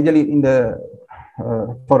 Majorly in the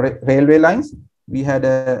for railway lines, we had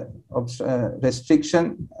a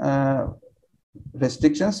restriction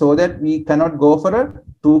so that we cannot go for a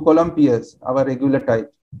 2 column piers, our regular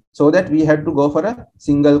type, so that we had to go for a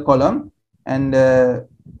single column. And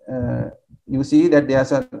you see that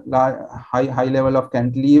there's a high level of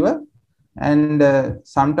cantilever, and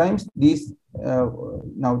sometimes these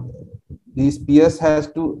now these piers has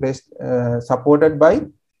to rest supported by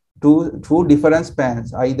two different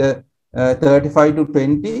spans, either 35 to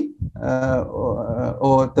 20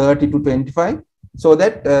 or 30 to 25, so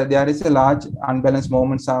that there is a large unbalanced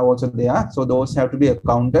moments are also there. So those have to be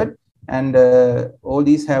accounted, and all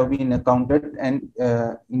these have been accounted and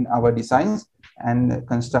in our designs, and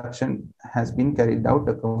construction has been carried out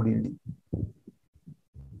accordingly.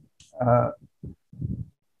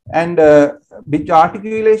 And bridge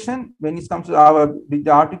articulation, when it comes to our bridge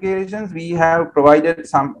articulations, we have provided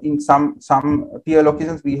some pier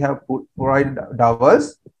locations we have provided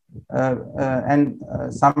dowels, and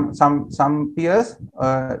some piers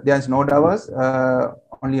there's no dowels,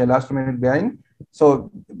 only elastomeric bearing.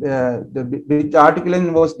 So the bridge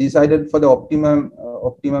articulation was decided for the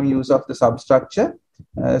optimum use of the substructure,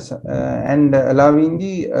 and allowing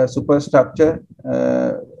the superstructure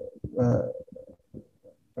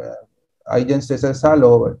eigenstresses are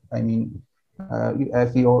lower. I mean,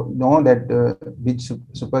 as we all know that bridge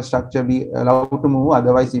superstructure be allowed to move.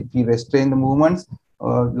 Otherwise, if we restrain the movements,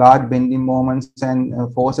 large bending moments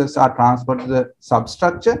and forces are transferred to the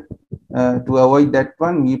substructure. To avoid that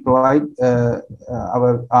one, we provide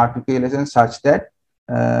our articulation such that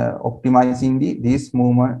optimizing this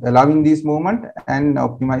movement, allowing this movement, and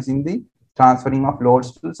optimizing the transferring of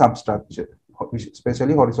loads to the substructure,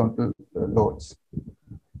 especially horizontal loads.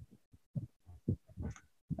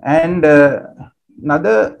 And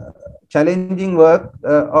another challenging work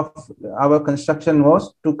of our construction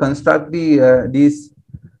was to construct these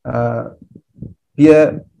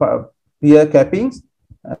pier cappings,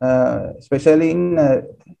 especially in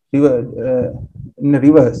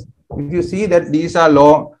rivers. If you see that these are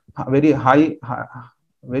long, very high.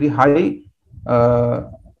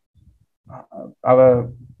 Our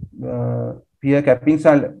pier cappings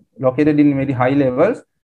are located in very high levels,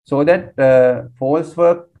 so that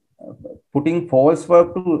putting false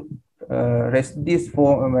work to rest this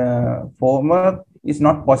formwork is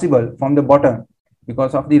not possible from the bottom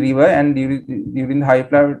because of the river, and during the high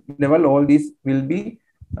flood level, all this will be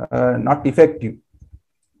not effective.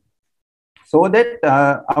 So that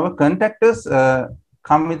our contractors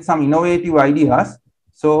come with some innovative ideas.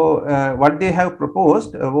 So what they have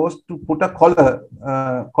proposed was to put a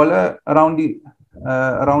collar around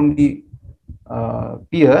the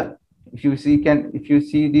pier. If you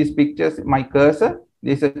see these pictures, my cursor,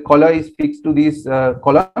 there's a collar is fixed to these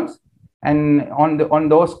columns, and on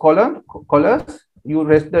those collars, you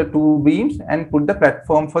rest the two beams and put the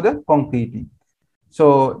platform for the concreting.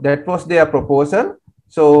 So that was their proposal.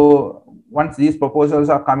 So once these proposals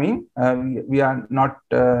are coming, we are not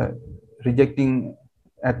rejecting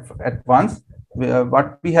at once.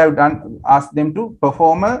 What we have done, asked them to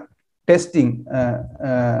perform a testing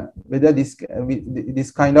whether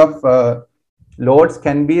this kind of loads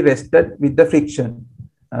can be rested with the friction.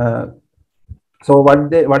 So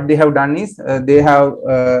what they have done is they have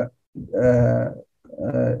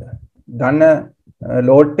done a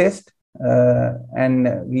load test,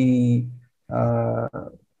 and we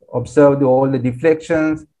observed all the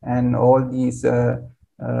deflections and all these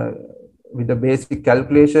with the basic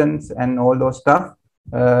calculations and all those stuff.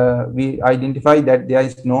 We identified that there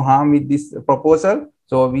is no harm with this proposal,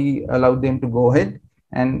 so we allowed them to go ahead.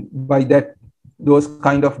 And by that, those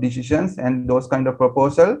kind of decisions and those kind of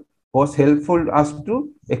proposal was helpful us to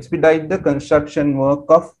expedite the construction work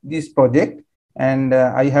of this project. And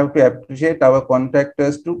I have to appreciate our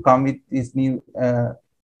contractors to come with these new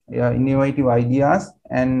innovative ideas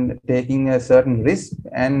and taking a certain risk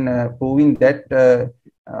and proving that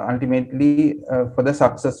ultimately for the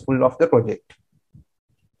successful of the project.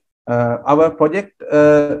 Our project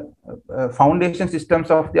foundation systems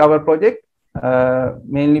of our project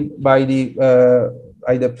mainly by the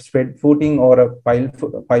either spread footing or a pile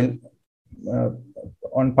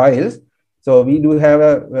on piles. So we do have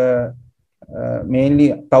a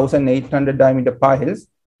mainly 1,800 diameter piles.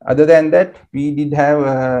 Other than that, we did have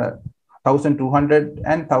 1,200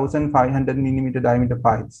 and 1,500 millimeter diameter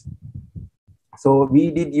piles. So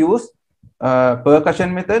we did use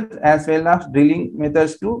percussion methods as well as drilling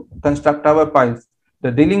methods to construct our piles.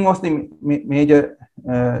 The drilling was the major.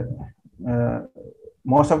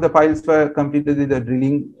 Most of the piles were completed with the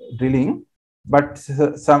drilling, but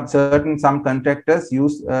some contractors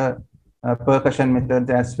use percussion methods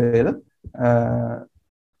as well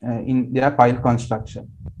in their pile construction.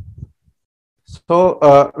 So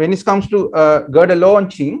when it comes to girder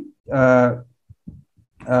launching,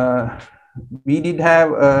 we did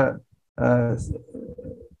have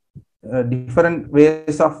different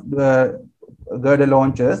ways of girder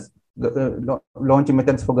launchers, launching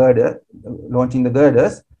methods for launching the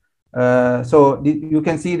girders. So you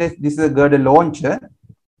can see that this is a girder launcher,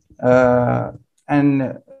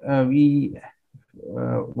 and we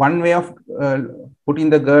one way of putting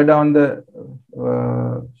the girder on the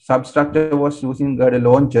substructure was using girder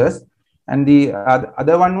launchers, and the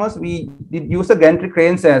other one was we did use the gantry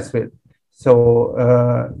cranes as well. So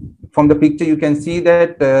from the picture you can see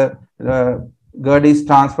that girder is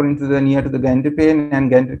transferring to the near to the gantry crane, and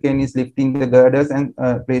gantry crane is lifting the girders and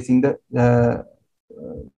placing the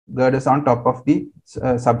girders on top of the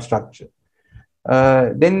substructure.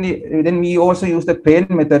 Then we also use the crane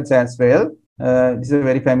methods as well. This is a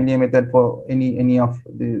very familiar method for any of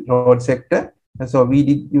the road sector. So we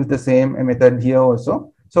did use the same method here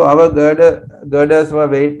also. So our girders were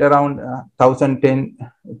weight around 1,010,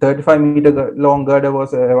 35 meter long girder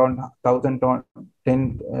was around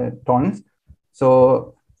 1,010 tons.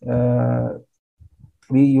 So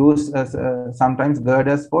we use sometimes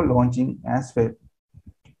girders for launching as well.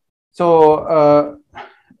 So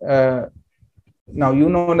now you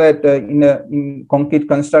know that in concrete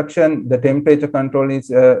construction, the temperature control is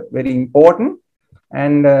very important,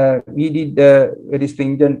 and we did very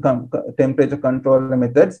stringent temperature control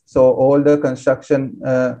methods. So all the construction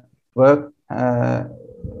work,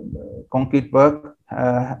 concrete work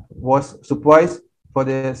was supervised for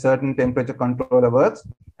the certain temperature control works.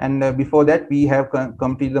 And before that, we have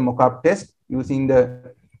completed the mock-up test using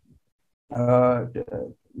the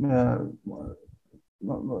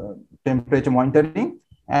temperature monitoring.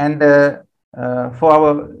 And for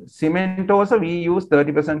our cement also, we use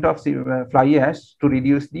 30% of fly ash to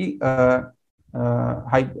reduce the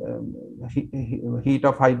heat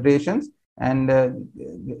of hydrations and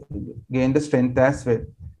gain the strength as well.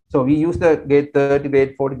 So we use the grade 30,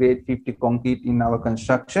 grade 40, grade 50 concrete in our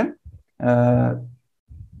construction. So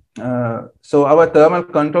our thermal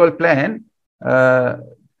control plan,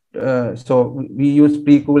 so we use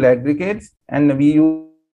pre-cool aggregates, and we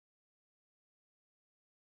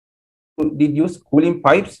did use cooling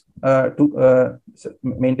pipes to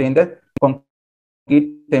maintain the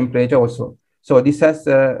concrete temperature also. So this has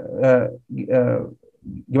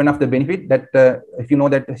given us the benefit that if you know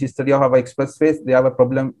that the history of our expressways, they have a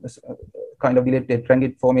problem kind of related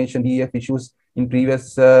triangle formation DF issues in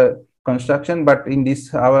previous construction, but in this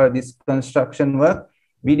construction work,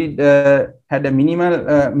 we did had a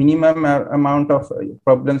minimum amount of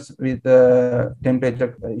problems with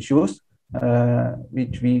temperature issues,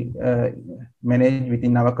 which we manage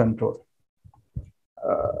within our control.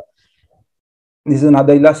 This is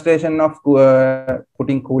another illustration of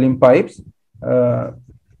putting cooling pipes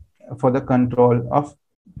for the control of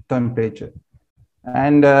temperature.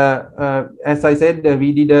 And as I said,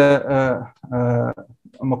 we did a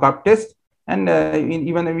mock-up test, and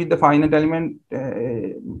even with the finite element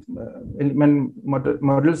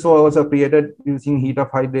models were also created using heat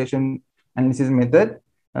of hydration analysis method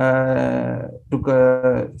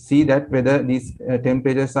to see that whether these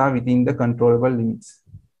temperatures are within the controllable limits.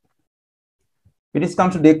 When it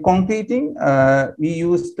comes to deck concreting, we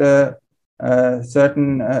used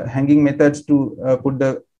certain hanging methods to put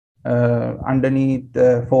the underneath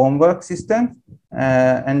the formwork system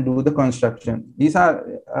and do the construction. These are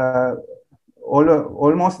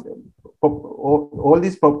almost all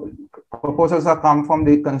these proposals are come from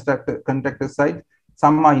the contractor side.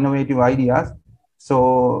 Some are innovative ideas.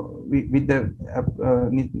 So with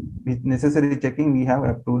necessary checking, we have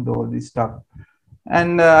approved all this stuff.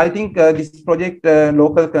 And I think this project,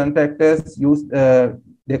 local contractors used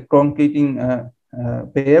deck concreting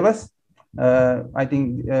pavers. I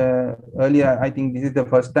think earlier, I think this is the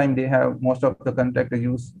first time they have, most of the contractors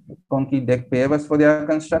use concrete deck pavers for their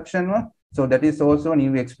construction work. So that is also a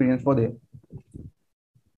new experience for them.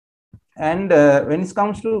 And when it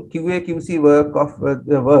comes to QA QC work of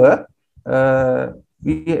the work,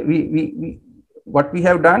 what we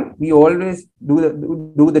have done, we always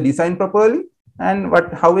do the design properly, and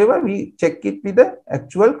however we check it with the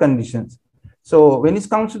actual conditions. So when it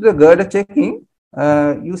comes to the girder checking,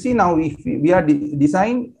 you see now if we are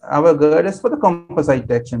designing our girders for the composite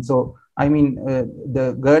action. So I mean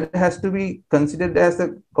the girder has to be considered as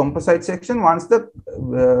a composite section once the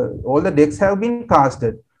all the decks have been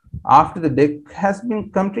casted. After the deck has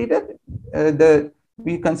been completed,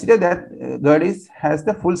 we consider that girder has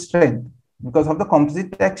the full strength because of the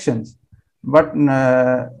composite actions. But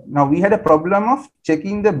now we had a problem of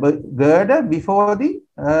checking the girder before the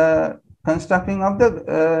constructing of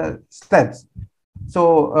the slabs.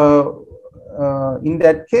 So in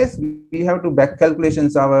that case, we have to back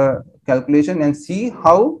calculations our calculation and see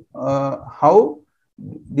how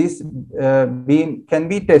this beam can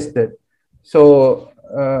be tested. So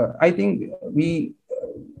I think we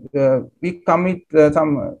come with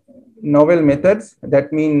some novel methods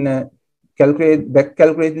that mean back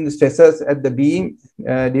calculating the stresses at the beam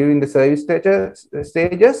during the service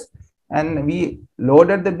stages, and we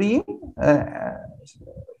loaded the beam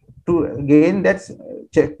to gain that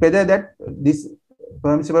check whether that this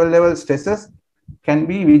permissible level stresses can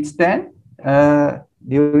be withstand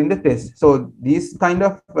during the test. So these kind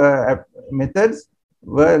of methods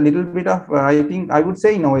were a little bit of I think I would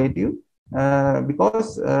say innovative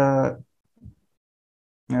because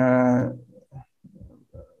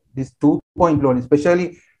this 2-point load,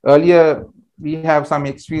 especially earlier we have some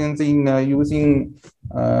experience in using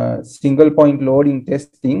single point loading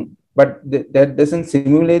testing, but that doesn't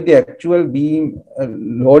simulate the actual beam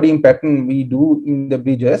loading pattern we do in the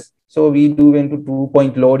bridges. So we do went to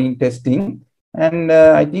 2-point loading testing, and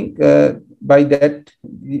I think by that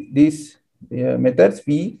these methods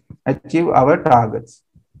we achieve our targets.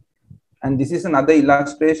 And this is another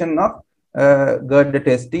illustration of girder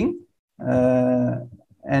testing.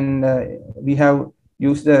 And we have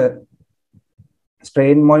used the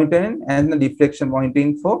strain monitoring and the deflection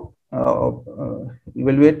monitoring for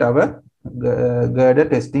evaluate our girder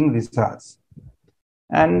testing results.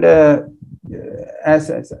 And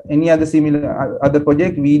as any other similar other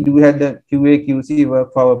project, we do have the QA QC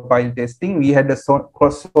work for our pile testing. We had the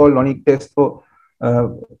cross-hole lonic test for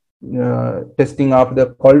testing of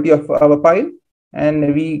the quality of our pile,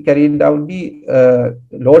 and we carried out the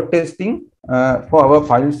load testing for our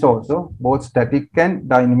piles also, both static and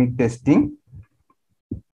dynamic testing.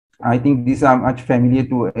 I think these are much familiar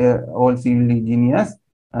to all civil engineers.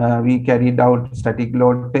 We carried out static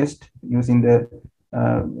load test using the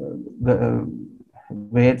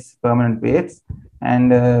weights, permanent weights,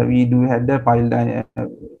 and we do have the pile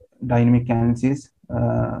dynamic analysis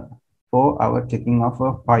for our checking of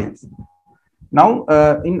our piles. Now,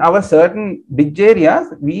 in our certain bridge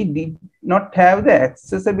areas, we did not have the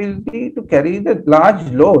accessibility to carry the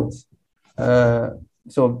large loads.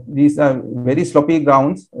 So these are very sloppy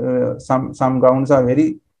grounds. Some grounds are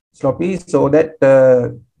very sloppy, so that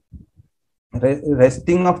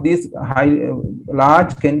resting of these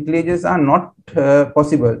large cartilages are not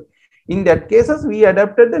possible. In that cases, we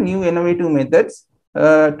adapted the new innovative methods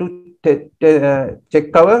to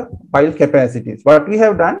check our pile capacities. What we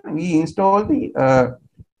have done, we installed the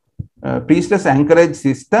pre-stress anchorage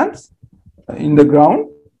systems in the ground,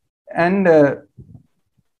 and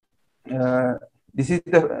this is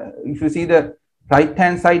the if you see the right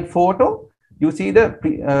hand side photo, you see the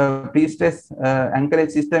pre-stress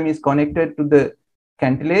anchorage system is connected to the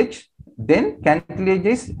cantilage, then cantilage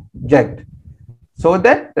is jacked, so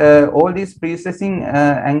that all these pre-stressing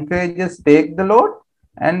anchorages take the load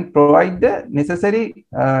and provide the necessary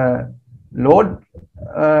load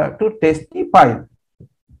to test the pile.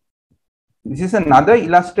 This is another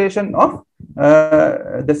illustration of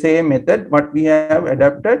the same method what we have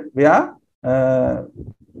adapted, where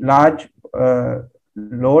large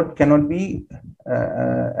load cannot be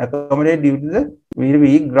accommodated due to the very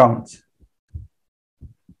weak grounds.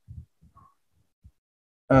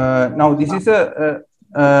 Now this is a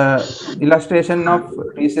illustration of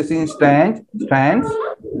pre-stressing strands,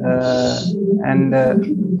 and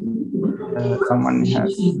someone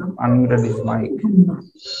has unmuted his mic.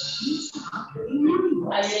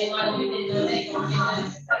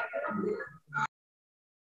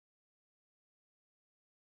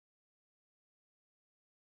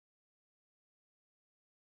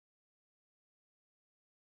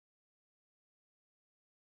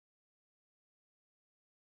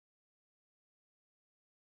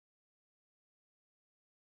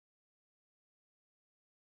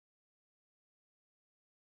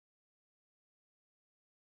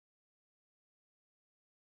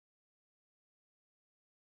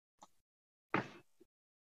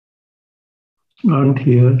 Aren't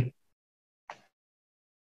here.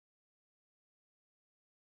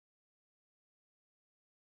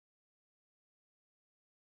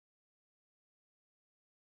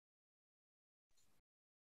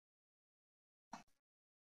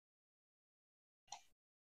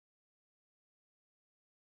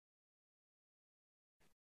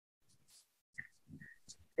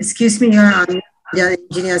 Excuse me,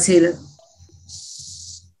 Engineer Sailor.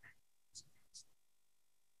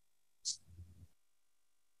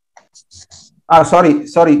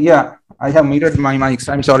 Sorry. Yeah, I have muted my mics.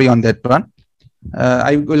 I'm sorry on that one.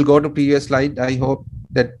 I will go to previous slide. I hope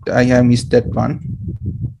that I have missed that one.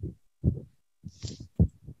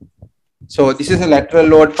 So this is a lateral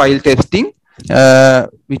load pile testing,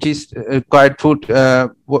 which is required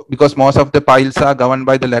because most of the piles are governed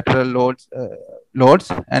by the lateral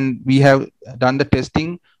loads, and we have done the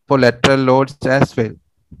testing for lateral loads as well.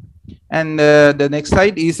 And the next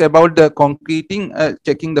slide is about the concreting,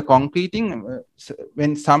 checking the concreting.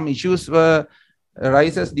 When some issues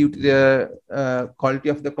arises due to the quality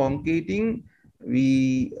of the concreting,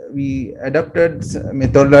 we adopted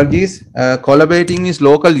methodologies collaborating with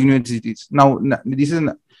local universities. Now, this is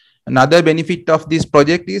another benefit of this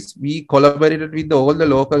project is we collaborated with all the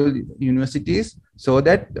local universities, so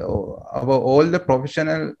that all the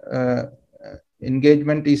professional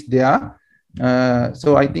engagement is there.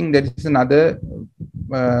 So I think that is another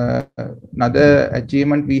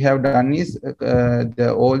achievement we have done is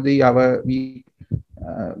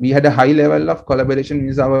we had a high level of collaboration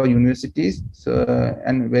with our universities,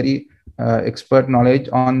 and very expert knowledge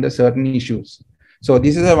on the certain issues. So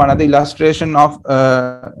this is one of the illustration of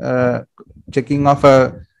checking of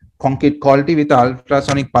concrete quality with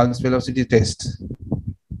ultrasonic pulse velocity test.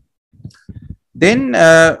 Then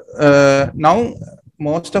now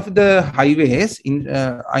most of the highways in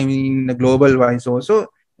global wise also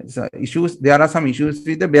issues. There are some issues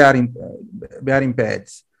with the bearing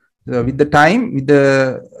pads. So with the time,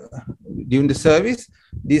 during the service,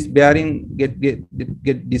 this bearing get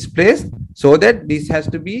displaced, so that this has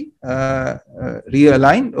to be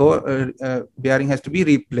realigned, or bearing has to be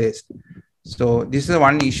replaced. So this is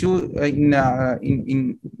one issue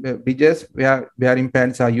in bridges where bearing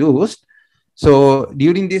pads are used. So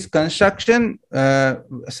during this construction,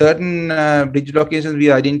 certain bridge locations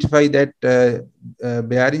we identify that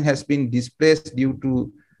bearing has been displaced due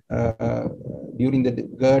to during the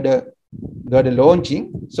girder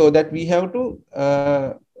launching, so that we have to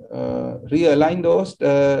realign those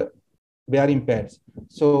bearing pads.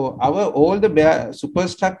 So all the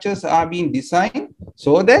superstructures are being designed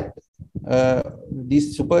so that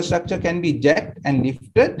this superstructure can be jacked and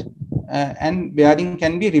lifted, and bearing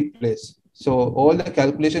can be replaced. So all the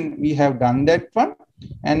calculation we have done that one,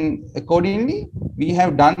 and accordingly we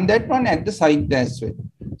have done that one at the site as well.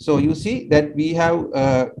 So you see that we have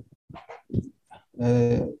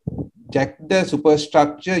jacked the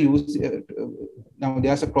superstructure. Now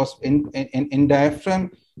there's a cross end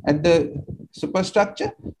diaphragm at the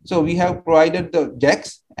superstructure. So we have provided the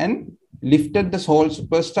jacks and lifted the whole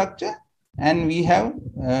superstructure, and we have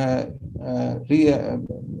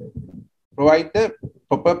provide the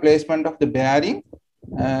proper placement of the bearing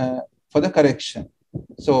for the correction.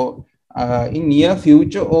 So in near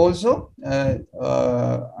future also,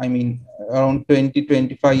 I mean around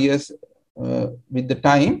 20-25 years with the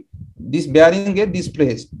time, this bearing get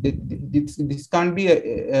displaced. This can't be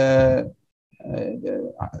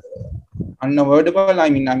unavoidable. I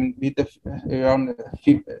mean, with around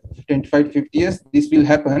 25 to 50 years, this will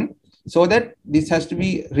happen. So that this has to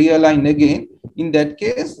be realigned again. In that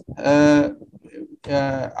case,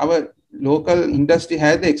 our local industry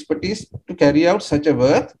has the expertise to carry out such a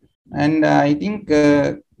work, and I think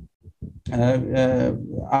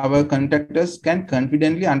our contractors can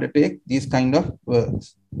confidently undertake these kind of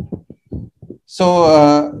works.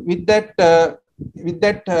 So with that, I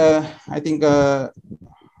think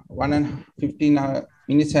 1:15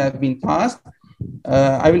 minutes have been passed.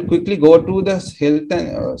 I will quickly go to the health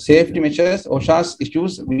and safety measures, OSHA's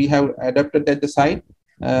issues we have adopted at the site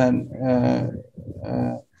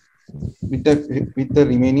with the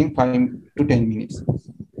remaining 5 to 10 minutes.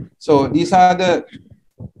 So these are the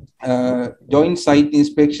joint site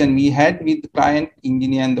inspection we had with the client,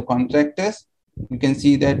 engineer, and the contractors. You can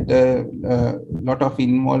see that a lot of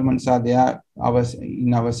involvements are there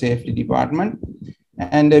in our safety department.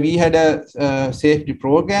 And we had safety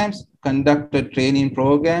programs, conducted training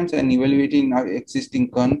programs, and evaluating our existing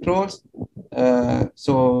controls.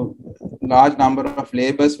 So large number of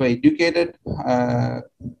laborers were educated.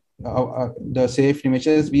 The safety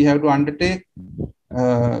measures we have to undertake.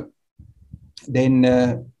 Then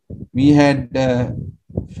we had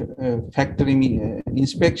factory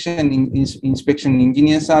inspection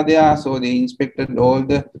engineers are there, so they inspected all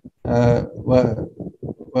the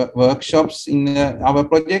workshops in our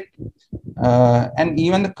project, and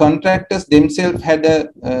even the contractors themselves had a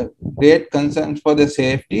great concern for the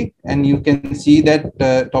safety, and you can see that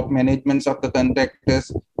top managements of the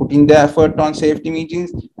contractors put in their effort on safety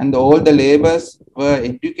meetings, and all the laborers were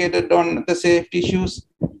educated on the safety issues.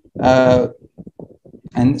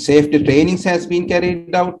 And safety trainings has been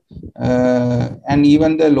carried out, and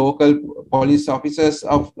even the local police officers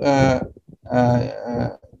of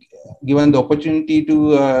given the opportunity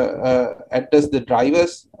to address the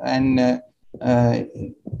drivers and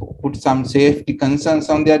put some safety concerns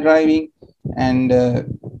on their driving. And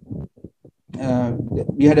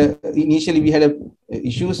we had initially we had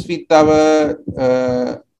issues with our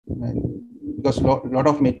because a lot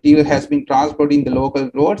of material has been transported in the local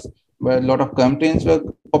roads, where a lot of complaints were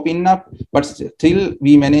popping up, but still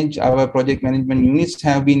we manage, our project management units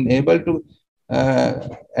have been able to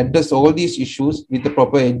address all these issues with the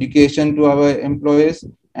proper education to our employees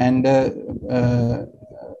and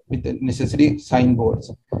with the necessary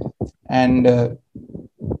signboards. And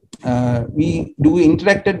we do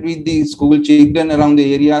interacted with the school children around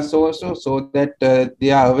the areas also, so that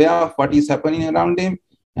they are aware of what is happening around them.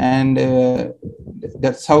 And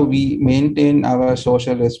that's how we maintain our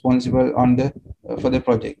social responsible on the for the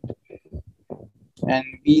project. And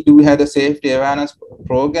we do have the safety awareness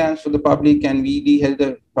programs for the public, and we held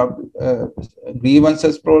the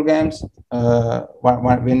grievances programs.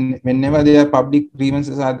 Whenever there are public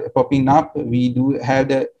grievances are popping up, we do have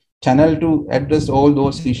the channel to address all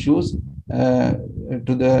those issues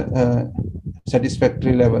to the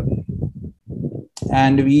satisfactory level.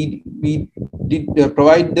 And we did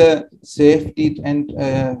provide the safety and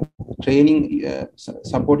training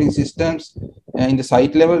supporting systems in the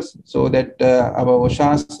site levels, so that our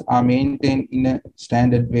OSHAs are maintained in a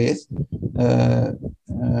standard ways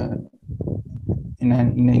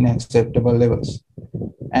in acceptable levels.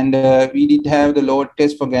 And we did have the load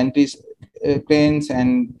test for gantry cranes,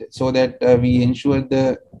 and so that we ensured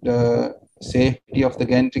the safety of the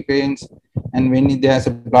gantry cranes. And when there's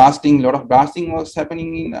a blasting, a lot of blasting was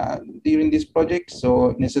happening during this project,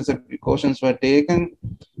 so necessary precautions were taken.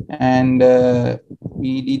 And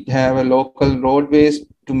we did have a local roadways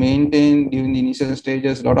to maintain during the initial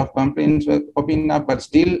stages. A lot of complaints were popping up, but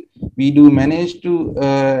still we do manage to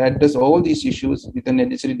address all these issues with the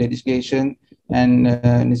necessary dedication and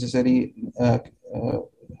necessary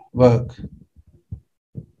work.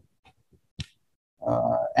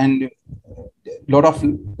 And lot of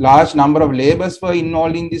large number of laborers were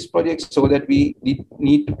involved in this project, so that we did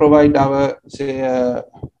need to provide our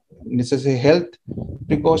necessary health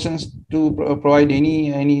precautions to provide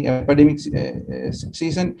any epidemic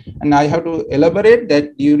season. And I have to elaborate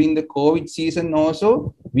that during the COVID season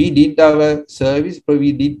also, we did our service,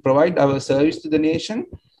 we did provide our service to the nation,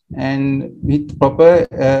 and with proper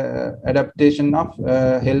adaptation of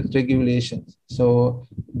health regulations. So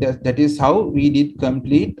that is how we did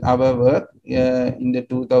complete our work in the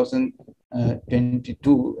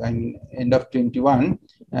 2022, I mean end of 21.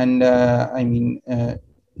 And I mean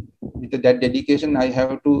with that dedication, I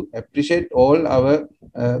have to appreciate all our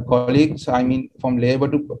colleagues, I mean from labor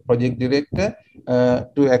to project director,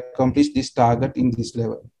 to accomplish this target in this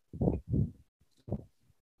level.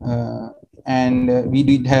 we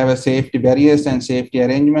did have a safety barriers and safety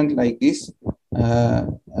arrangement like this.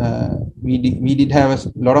 We did have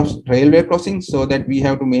a lot of railway crossings, so that we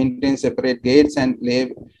have to maintain separate gates and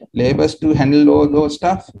labors to handle all those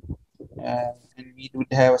stuff. And we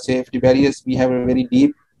would have safety barriers. We have a very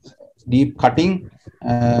deep cutting,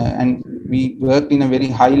 and we work in a very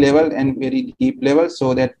high level and very deep level,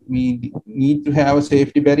 so that we need to have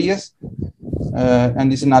safety barriers.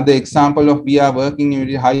 And this is another example of we are working in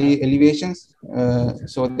very high elevations,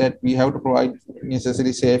 so that we have to provide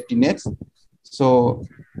necessary safety nets. So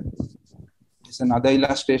it's another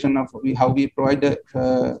illustration of how we provide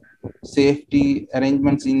the safety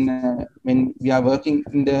arrangements in when we are working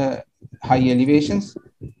in the high elevations.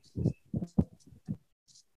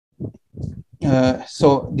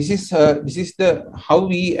 So this is the how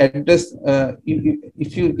we address.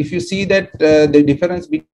 If you see that the difference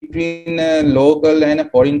between local and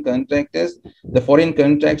foreign contractors, the foreign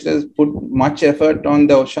contractors put much effort on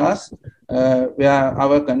the OSHAs, where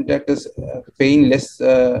our contractors paying less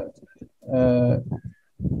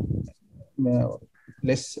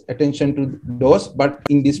attention to those. But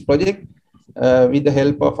in this project, with the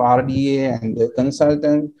help of RDA and the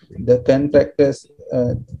consultant, the contractors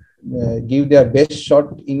give their best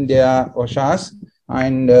shot in their OSHAs,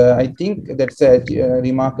 and I think that's a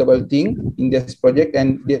remarkable thing in this project,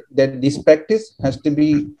 and that this practice has to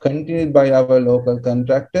be continued by our local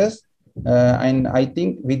contractors. And I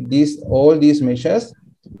think with all these measures,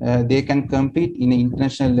 they can compete in an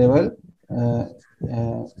international level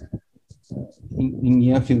in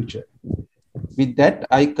near future. With that,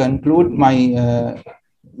 I conclude my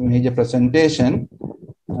major presentation.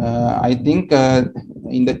 I think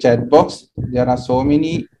in the chat box, there are so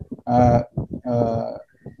many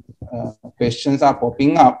questions are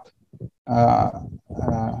popping up.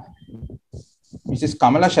 Mrs.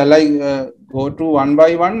 Kamala, shall I go through one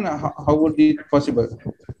by one? How would it be possible?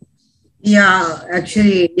 Yeah,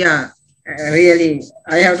 actually, yeah, really,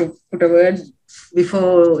 I have to put a word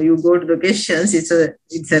before you go to the questions. It's a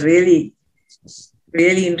really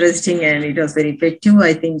interesting, and it was very effective.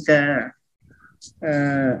 I think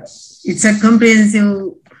it's a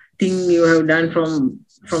comprehensive thing you have done from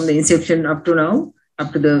the inception up to now,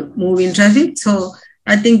 up to the move in traffic. So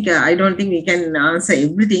I think I don't think we can answer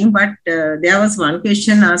everything, but there was one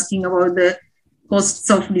question asking about the costs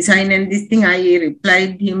of design and this thing. I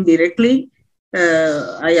replied him directly.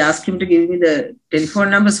 I asked him to give me the telephone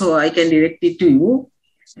number so I can direct it to you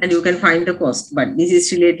and you can find the cost. But this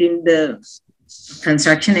is relating the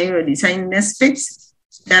construction and design aspects.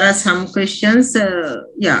 There are some questions.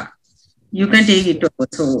 Yeah, you can take it over.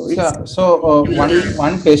 So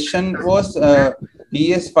one question was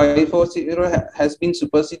BS540 has been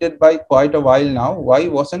superseded by quite a while now. Why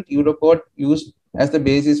wasn't Eurocode used as the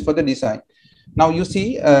basis for the design? Now you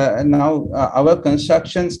see, our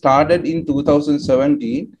construction started in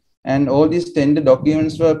 2017, and all these tender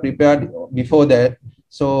documents were prepared before that.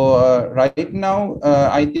 So right now,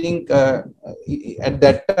 I think at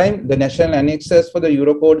that time, the national annexes for the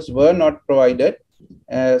Eurocodes were not provided,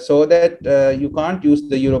 so that you can't use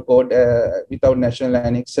the Eurocode without national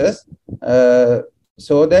annexes.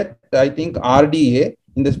 So that I think RDA,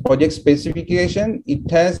 in this project specification, it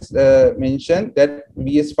has mentioned that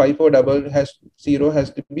BS540 has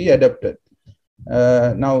to be adopted.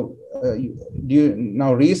 Now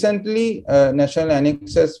recently, national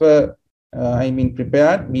annexes were being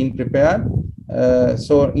prepared.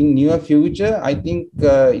 So in near future, I think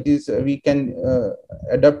we can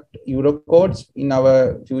adopt Eurocodes in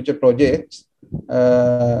our future projects.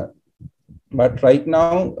 But right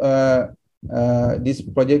now, this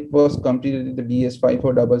project was completed with the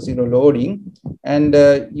BS5400 loading, and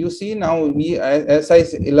you see now as I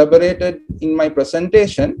elaborated in my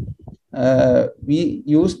presentation, we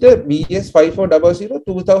used the BS5400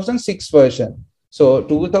 2006 version. So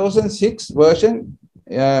 2006 version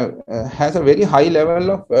has a very high level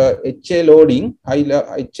of HA loading,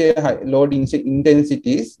 HA load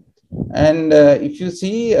intensities, and if you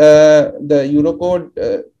see the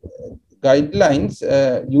Eurocode guidelines,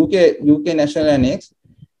 UK National Annex,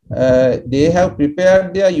 they have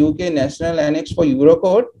prepared their UK National Annex for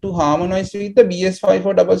Eurocode to harmonize with the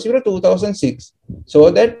BS5400 2006,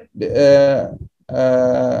 so that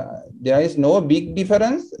there is no big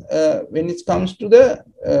difference when it comes to the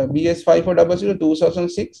BS5400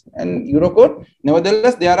 2006 and Eurocode.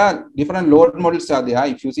 Nevertheless, there are different load models are there.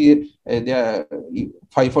 If you see, there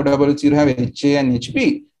 5400 have HA and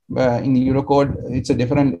HP. In Eurocode, it's a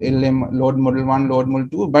different LM load model 1, load model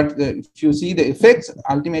 2. But if you see the effects,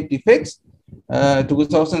 ultimate effects,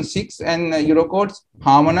 2006 and Eurocodes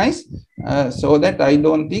harmonized, so that I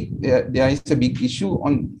don't think there is a big issue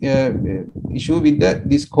on issue with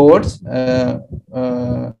these codes.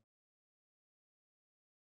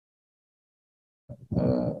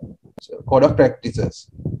 Code of practices.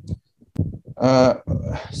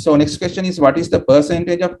 So next question is, what is the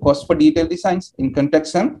percentage of cost for detailed designs in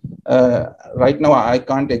context sum? Right now, I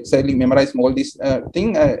can't exactly memorize all this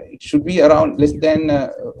thing. It should be around less than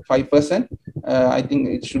 5%. I think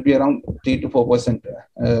it should be around 3 to 4%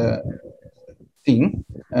 thing.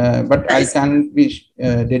 But I can't be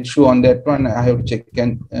dead sure on that one. I have to check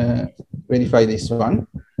and verify this one.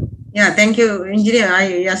 Yeah, thank you, engineer.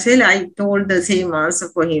 I told the same answer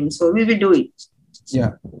for him, so we will do it.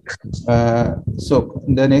 Yeah. So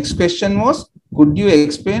the next question was, could you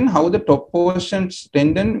explain how the top portions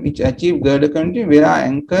tendon which achieve girder continuity were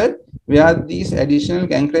anchored, where these additional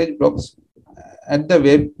anchorage blocks at the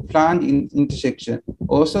web flange intersection?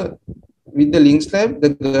 Also, with the link slab,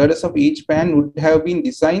 the girders of each span would have been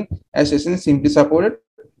designed as essentially simply supported.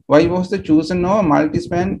 Why was the chosen over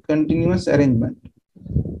multi-span continuous arrangement?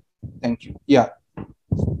 Thank you. Yeah.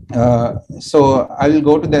 So I will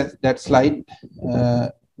go to that slide,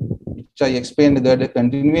 which I explained the girder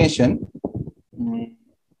continuation.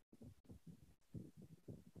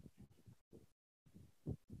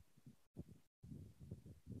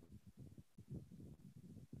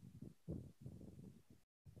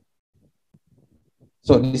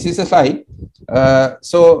 So this is a slide.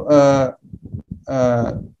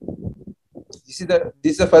 This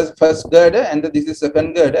is the first girder, and this is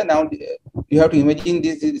second girder. Now you have to imagine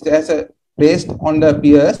this as a placed on the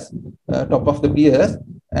piers, top of the piers,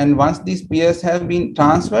 and once these piers have been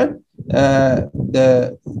transferred,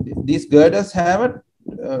 these girders have a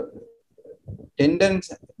tendon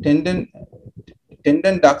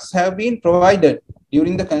ducts have been provided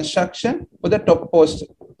during the construction for the top post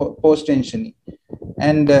tensioning.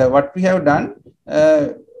 And what we have done,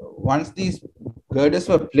 once these girders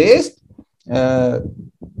were placed,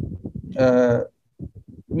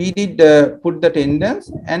 we did put the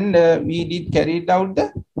tendons, and we did carried out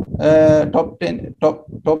the top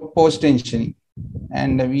post tensioning.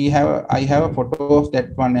 And I have a photo of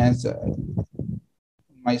that one as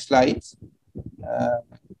my slides.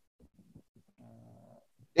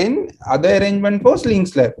 Then other arrangement was link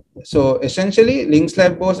slab. So essentially, link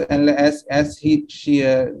slab was, as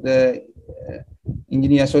the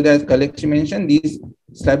engineer so that Kalechi mentioned, these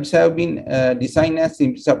slabs have been designed as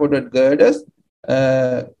simply supported girders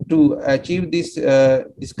to achieve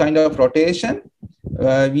this kind of rotation.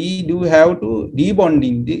 We do have to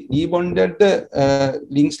debonded the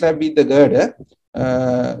link slab with the girder,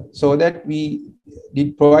 so that we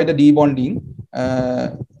did provide the debonding.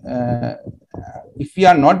 If we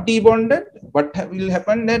are not debonded, what will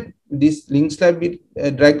happen that this link slab will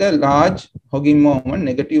drag a large hogging moment,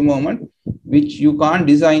 negative moment, which you can't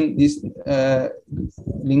design this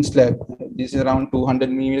link slab. This is around 200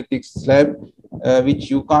 millimeter thick slab,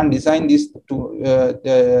 which you can't design this to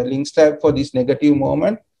the link slab for this negative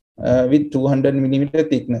moment with 200 millimeter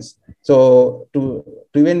thickness. So to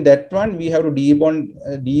prevent that one, we have to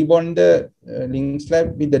debond the link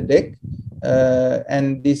slab with the deck,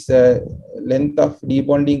 and this length of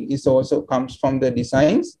debonding is also comes from the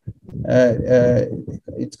designs.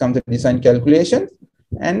 It comes to design calculation,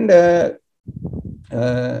 and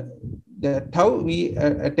that's how we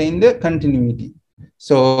attain the continuity.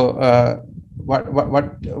 So what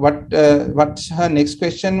her next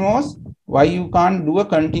question was, why you can't do a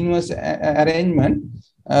continuous arrangement?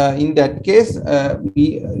 In that case,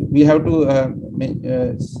 we have to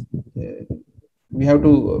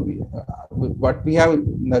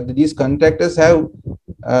these contractors have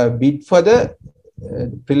bid for the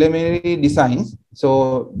preliminary designs.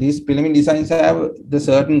 So these preliminary designs have the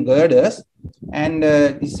certain girders, and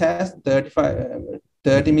this has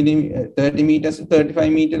 30 meters to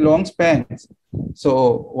 35 meter long spans.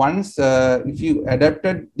 So once if you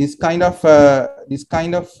adapted this kind of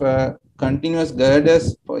continuous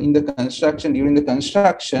girders in the construction, during the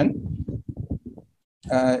construction,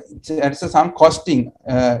 it's some costing.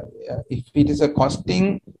 If it is a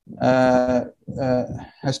costing,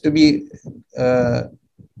 has to be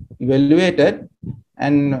evaluated.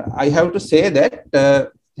 And I have to say that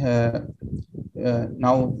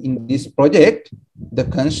now in this project, the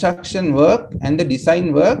construction work and the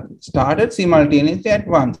design work started simultaneously at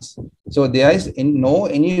once. So there is no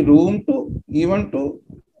any room to even to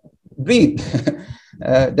breathe.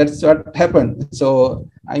 That's what happened. So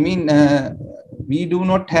I mean, we do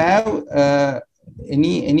not have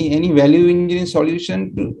any value engineering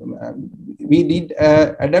solution to. We did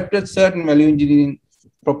adapted certain value engineering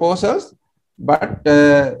proposals, but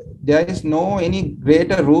there is no any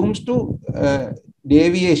greater rooms to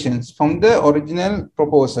deviations from the original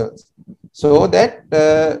proposals, so that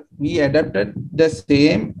we adapted the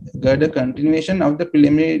same girder continuation of the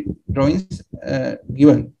preliminary drawings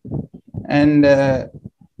given. And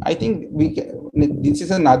I think this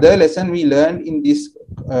is another lesson we learned in this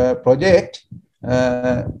project.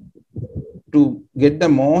 To get the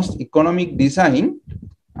most economic design,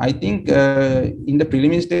 I think in the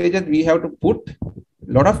preliminary stages we have to put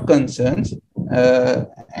a lot of concerns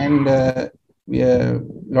and we a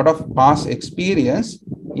lot of past experience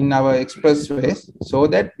in our expressways, so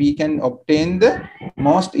that we can obtain the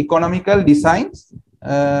most economical designs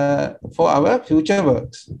for our future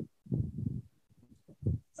works.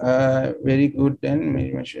 Very good, and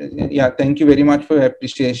very much, yeah, thank you very much for your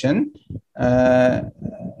appreciation,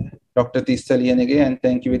 Dr. Tissaliyanage, and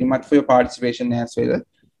thank you very much for your participation as well.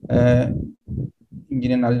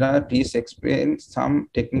 Engineer Nalala, please explain some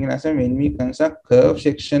technical aspects when we construct curve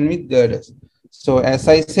section with girders. So as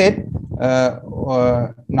I said,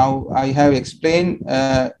 now I have explained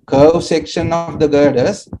curve section of the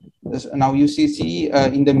girders. Now you see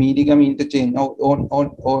in the medium interchange.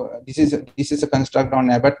 This is a construct on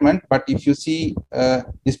abutment. But if you see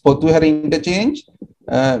this Pothuhara interchange,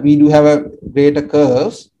 we do have a greater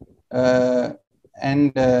curves,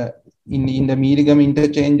 and in the medium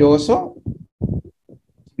interchange also,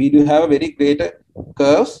 we do have a very greater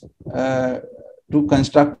curves to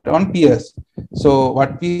construct on piers. So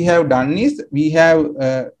what we have done is, we have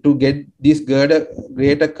to get this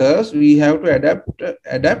greater curves, we have to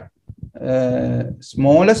adapt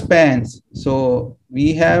smaller spans. So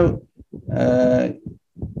we have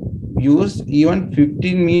used even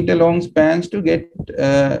 15-meter long spans to get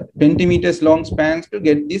 20 meters long spans to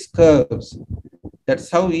get these curves. That's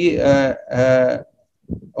how we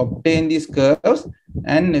obtain these curves,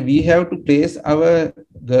 and we have to place our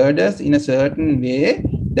girders in a certain way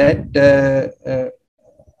that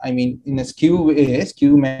I mean in a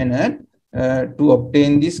skew manner to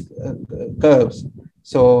obtain these curves.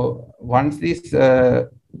 So once this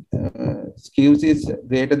skews is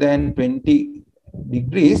greater than 20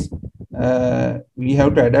 degrees, we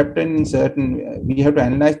have to adapt in certain, we have to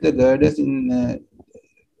analyze the girders in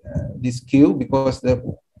this skew, because the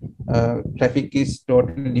traffic is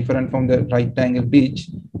totally different from the right angle bridge,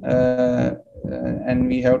 and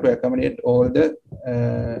we have to accommodate all the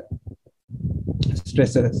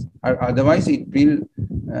stresses. Otherwise, it will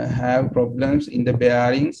have problems in the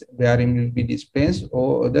bearings. Bearing will be displaced,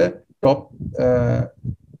 or the top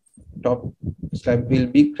slab will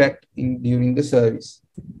be cracked during the service.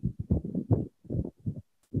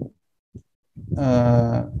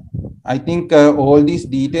 I think all these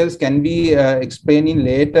details can be explained in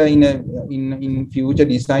later in future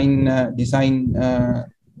design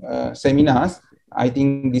seminars. I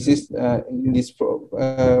think this is in this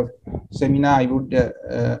seminar I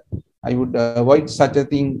would avoid such a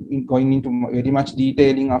thing in going into very much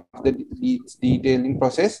detailing of the detailing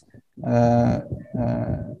process.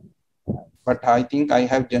 But I think I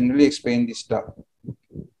have generally explained this stuff.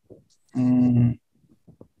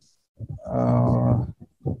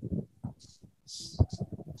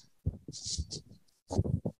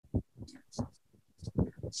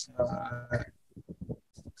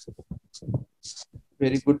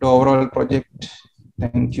 Very good overall project.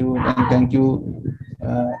 Thank you, and thank you,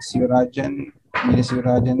 Sivarajan.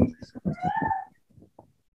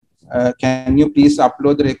 Can you please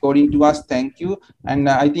upload the recording to us? Thank you. And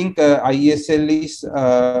I think ISL is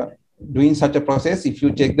doing such a process. If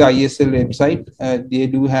you check the ISL website, they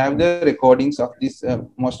do have the recordings of this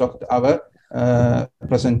most of our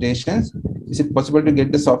presentations. Is it possible to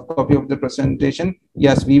get the soft copy of the presentation?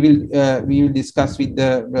 Yes, we will discuss with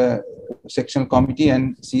the sectional committee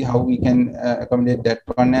and see how we can accommodate that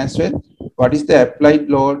one as well. What is the applied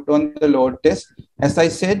load on the load test? As I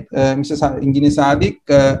said, Mr. Engineer Sadik,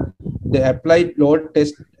 the applied load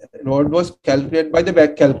was calculated by the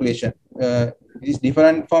back calculation. It is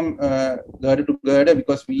different from girder to girder,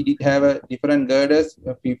 because we did have a different girders,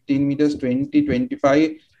 15 meters, 20,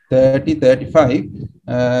 25, 30,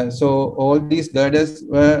 35. So all these girders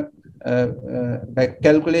were back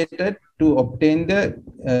calculated to obtain the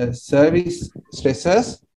service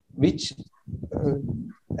stresses, which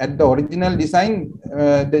at the original design,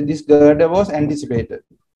 this girder was anticipated.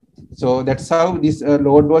 So that's how this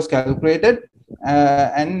load was calculated,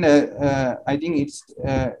 and I think it's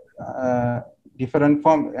different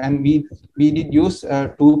from, and we did use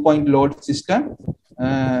a 2-point load system.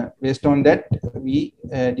 Based on that, we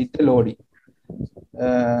did the loading.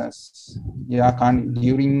 Yeah,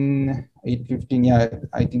 during 8:15. Yeah,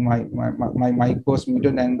 I think my mic was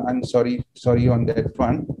muted, and I'm sorry on that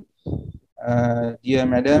one. Dear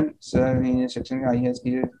Madam, sir, in section I has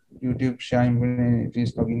given YouTube shine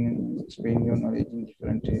please login and explain your knowledge in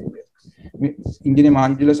different areas. Engineer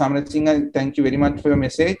Manjula Samarathsingh, thank you very much for your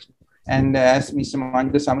message. And as Mr.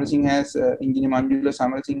 Manjula Samarathsingh has, Engineer Manjula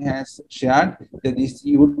Samarathsingh has shared, that this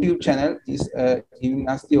YouTube channel is giving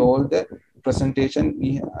us all the presentation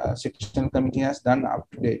we sectional committee has done up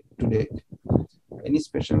to date. Any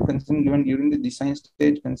special concern given during the design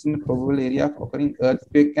stage concerning the probable area of occurring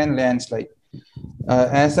earthquake and landslide?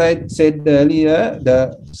 As I said earlier,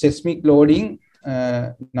 the seismic loading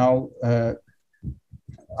now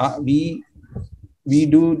we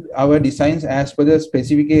do our designs as per the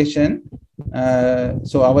specification.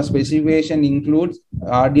 So our specification includes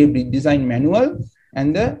RDA bridge design manual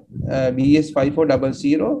and the BS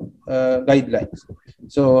 5400 guidelines.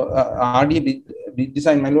 So RDA bridge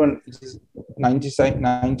design manual, which is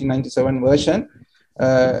 1997 version,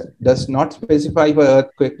 does not specify for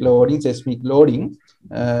earthquake loading, seismic loading.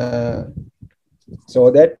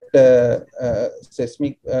 So that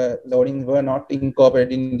seismic loading were not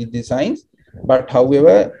incorporated in the designs. But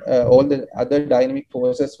however, all the other dynamic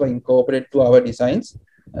forces were incorporated to our designs.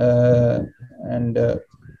 And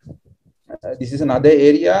this is another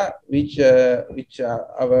area which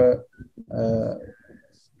our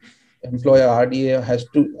employer RDA has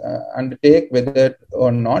to undertake, whether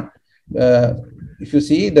or not. If you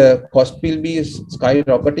see, the cost will be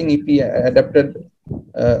skyrocketing if we adapted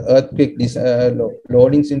earthquake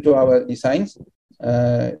loadings into our designs.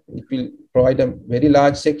 It will provide a very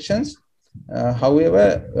large sections.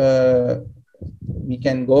 However, we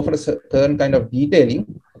can go for a certain kind of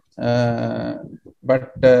detailing,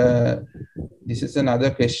 but this is another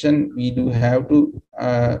question we do have to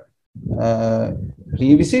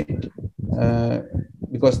revisit,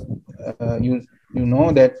 because you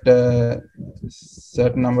know that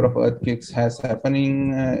certain number of earthquakes has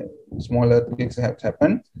happening, small earthquakes have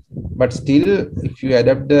happened, but still, if you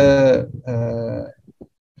adapt the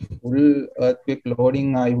full earthquake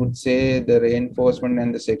loading, I would say the reinforcement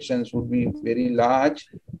and the sections would be very large,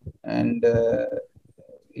 and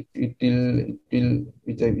it will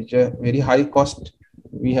with a very high cost.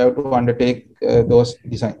 We have to undertake those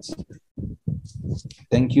designs.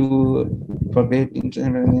 Thank you for great interest.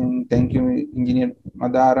 Thank you, Engineer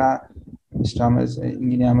Madara, Mr.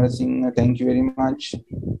 Engineer Amar Singh. Thank you very much.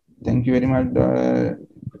 Thank you very much,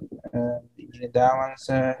 Engineer Dawan,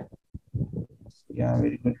 sir. Yeah,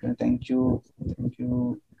 very good. Thank you. Thank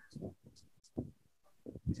you.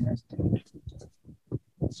 Yes, thank you.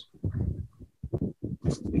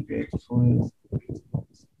 Be grateful.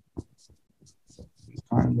 We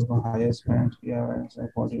can't go for higher spans. We are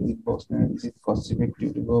supported with box. Is it cost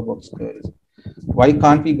effective to go box girders? Why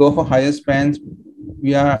can't we go for higher spans?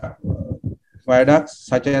 We are viaducts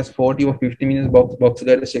such as 40 or 50 meters box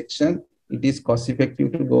girder section. It is cost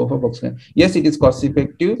effective to go for box girder. Yes, it is cost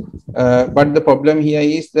effective, but the problem here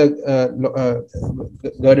is the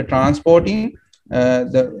girder transporting.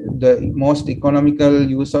 The most economical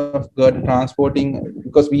use of girder transporting,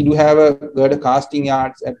 because we do have a girder casting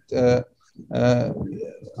yards at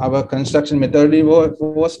our construction methodology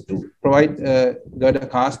was to provide girder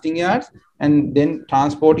casting yards and then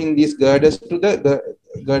transporting these girders to the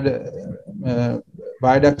girder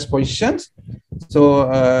viaducts positions. So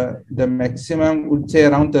the maximum would say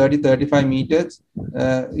around 30-35 meters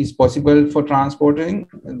is possible for transporting.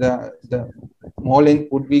 The more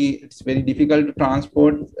length would be, it's very difficult to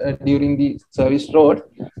transport during the service road.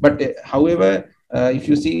 But however, if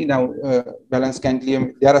you see now balance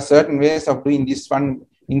cantilever, there are certain ways of doing this one.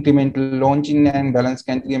 Incremental launching and balance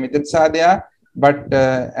cantilever methods are there. But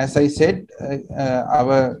as I said,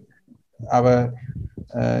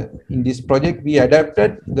 in this project, we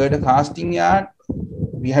adapted girder casting yard.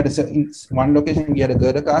 We had in one location, we had a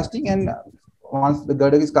girder casting, and once the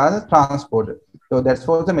girder is cast, transported. So that's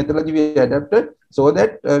for the methodology we adapted, so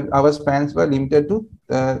that our spans were limited to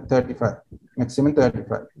 35, maximum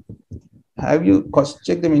 35. Have you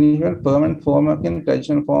cost-checked the minimal permanent formwork and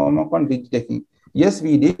traditional formwork on bridge decking? Yes,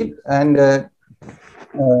 we did, and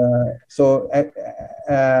so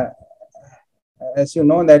as you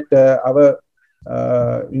know that our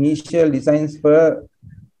initial designs were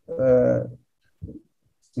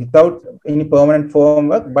without any permanent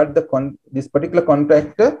formwork, but this particular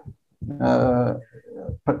contractor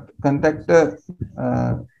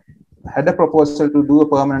had a proposal to do a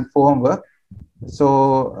permanent formwork.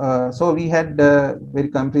 So so we had a very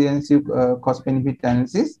comprehensive cost-benefit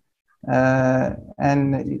analysis,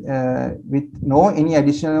 and with no any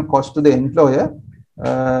additional cost to the employer,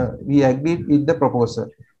 we agreed with the proposal.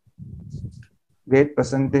 great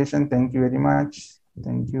presentation. Thank you very much.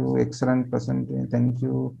 Thank you. Excellent presentation. Thank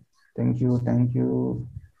you. Thank you. Thank you.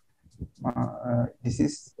 This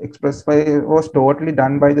is Expressway was totally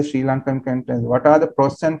done by the Sri Lankan contractors. What are the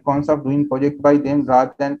pros and cons of doing project by them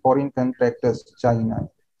rather than foreign contractors, China?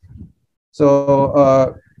 So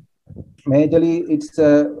majorly it's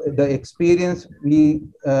the experience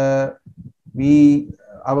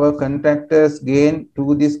our contractors gain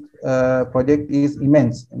to this project is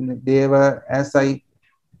immense. And they were, as I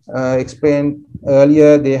explained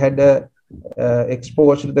earlier, they had a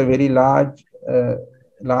exposure to the very large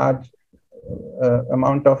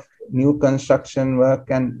amount of new construction work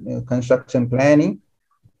and construction planning.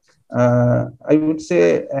 I would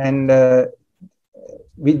say, and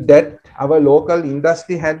with that, our local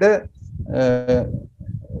industry had a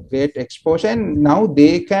great exposure, and now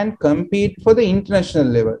they can compete for the international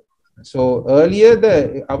level. So earlier,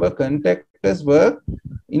 our contractors work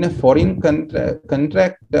in a foreign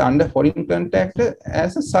contract under foreign contractor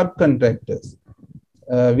as a subcontractors.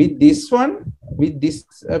 With this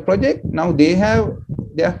project, now they have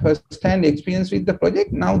their first-hand experience with the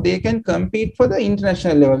project. Now they can compete for the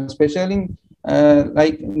international level, especially in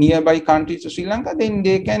like nearby countries to Sri Lanka. Then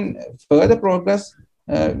they can further progress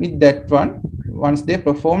with that one once they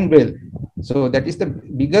perform well. So that is the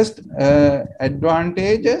biggest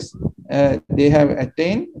advantages they have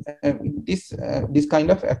attained with this kind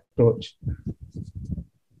of approach.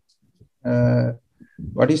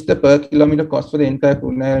 What is the per kilometer cost for the entire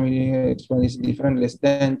Kunara is different, less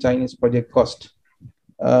than Chinese project cost.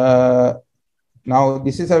 Now,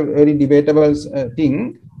 this is a very debatable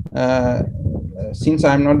thing. Since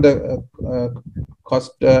I'm not the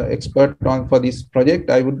cost expert for this project,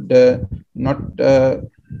 I would not,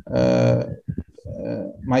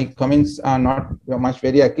 my comments are not much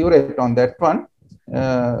very accurate on that one.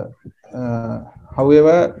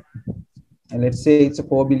 However, let's say it's a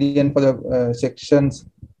 4 billion for the sections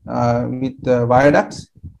with viaducts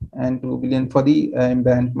and 2 billion for the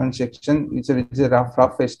embankment section. It's a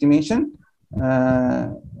rough estimation.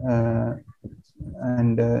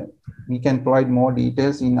 And we can provide more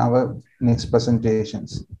details in our next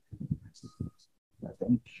presentations.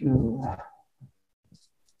 Thank you.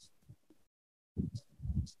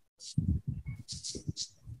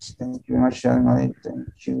 Thank you very much, Shalmali.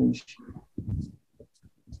 Thank you.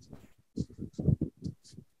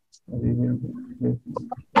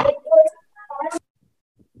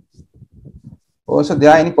 Also,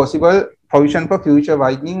 there are any possible provision for future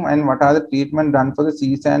widening, and what are the treatment done for the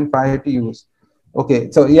sea sand prior to use?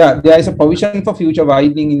 Okay, so yeah, there is a provision for future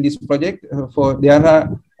widening in this project. There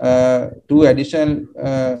are 2 additional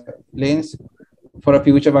lanes for a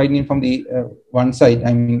future widening from the one side.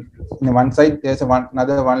 I mean, in the one side there's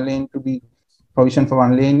another 1 lane to be provision for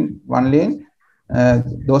one lane.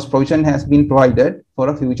 Those provision has been provided for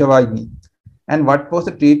a future widening. And what was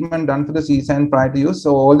the treatment done for the sea sand prior to use?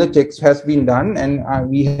 So all the checks has been done, and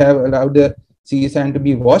we have allowed the sea sand to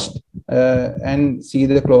be washed and see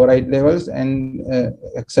the chloride levels and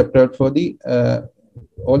accepted for the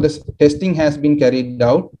all the testing has been carried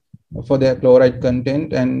out for the chloride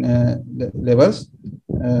content and the levels,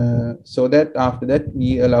 so that after that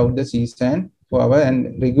we allowed the sea sand for our,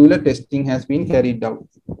 and regular testing has been carried out.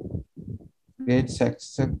 Great,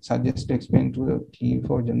 suggest to explain to the key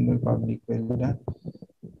for general public. Well done.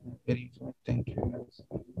 Very good. Thank you.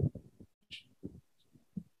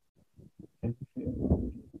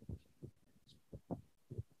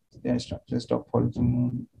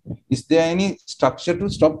 Is there any structure to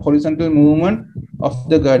stop horizontal movement of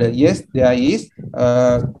the girder? Yes, there is.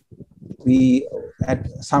 We at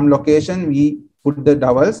some location we put the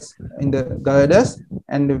dowels in the girders,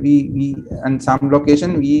 and and some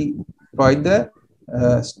location we provide the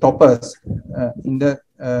stoppers in the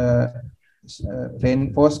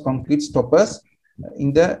reinforced concrete stoppers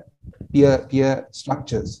in the pier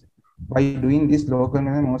structures. By doing this local,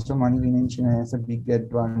 most of money dimension has a big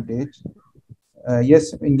advantage.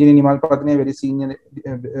 Yes, engineer Nimal Patne, very senior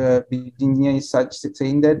engineer, is such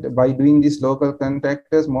saying that by doing this local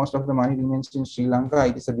contractors, most of the money dimension in Sri Lanka,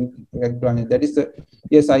 it is a big advantage. That is the,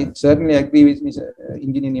 yes, I certainly agree with Mr.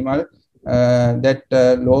 Engineer Nimal that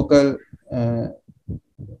local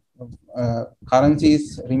currency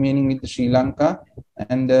is remaining with Sri Lanka,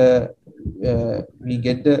 and we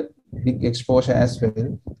get the big exposure as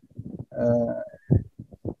well.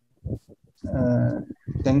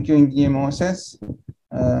 Thank you, Engineer Moses.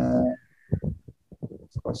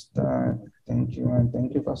 Costa, thank you, and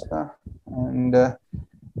thank you, Costa. And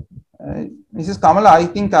Mrs. Kamala, I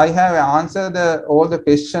think I have answered all the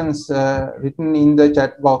questions written in the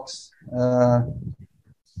chat box.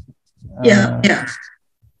 Yeah.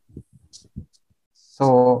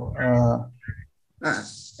 So,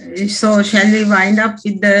 so shall we wind up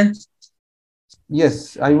with the?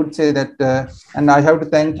 Yes, I would say that, and I have to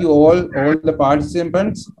thank you all the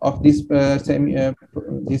participants of this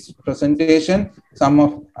this presentation. Some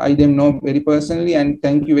of I them know very personally, and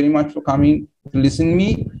thank you very much for coming to listen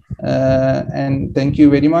me. And thank you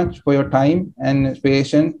very much for your time and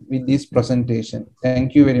patience with this presentation.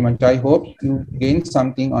 Thank you very much. I hope you gained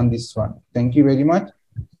something on this one. Thank you very much,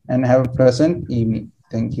 and have a pleasant evening.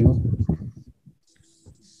 Thank you.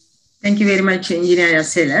 Thank you very much, Engineer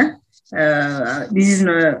Yasela. This is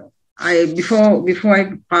before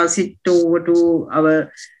I pass it over to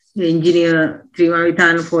our engineer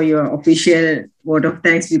Trimavitan for your official vote of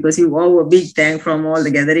thanks, because you owe a big thank from all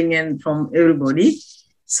the gathering and from everybody.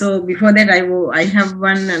 So before that, I have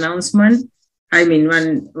one announcement. I mean,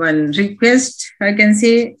 one request. I can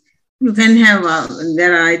say you can have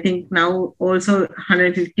there are, I think now also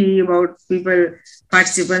 150 about people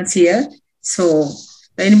participants here. So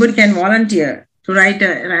anybody can volunteer to write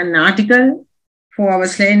an article for our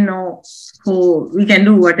slane. No, who we can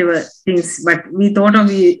do whatever things, but we thought of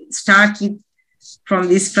we start with from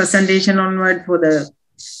this presentation onward for the,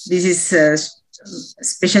 this is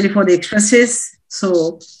especially for the expressways.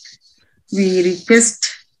 So we request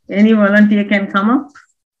any volunteer can come up.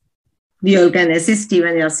 We all can assist,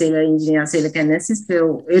 even engineer can assist,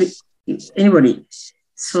 anybody.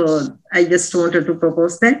 So I just wanted to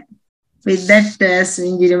propose that. With that, as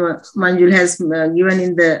Engineer Manjul has given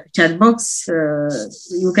in the chat box,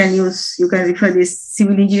 you can refer this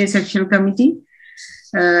Civil Engineering Sectional Committee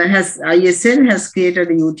ISL has created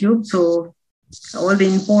a YouTube. So all the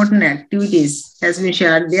important activities has been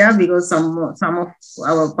shared there, because some of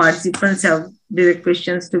our participants have direct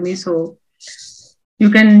questions to me. So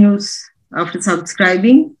you can use, after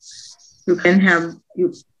subscribing, you can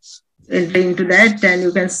enter into that, and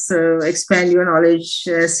you can expand your knowledge,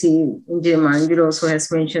 as Engineer Manjula also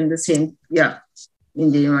has mentioned the same. Yeah,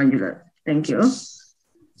 Engineer Manjula. Thank you.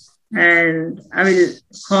 And I will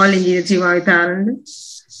call Engineer Trimavitan.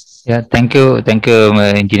 Yeah, thank you,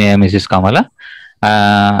 Engineer Mrs. Kamala.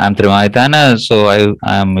 I'm Trimavitan. So I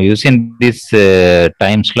am using this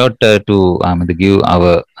time slot to give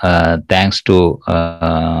our thanks to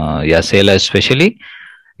Yasela especially.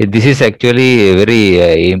 This is actually a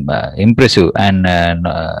very impressive and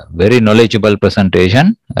very knowledgeable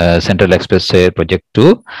presentation, Central Expressway Project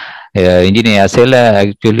 2. Engineer Yasela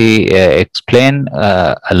actually explained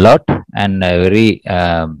a lot and a very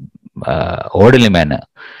orderly manner.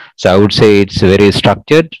 So I would say it's very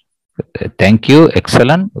structured. Thank you,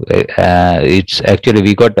 excellent. It's actually,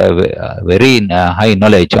 we got a very high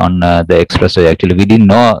knowledge on the expressway. Actually, we didn't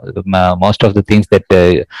know most of the things that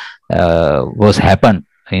was happened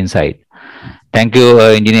inside. Thank you,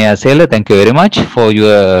 Engineer Sailor. Thank you very much for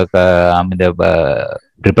your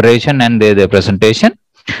preparation and the presentation.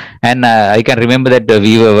 And I can remember that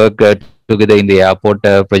we were working together in the airport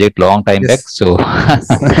project long time back. So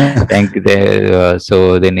thank you.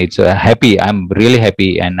 So then it's happy. I'm really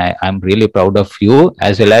happy, and I'm really proud of you,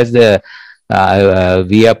 as well as the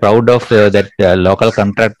we are proud of that local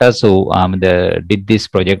contractors who did this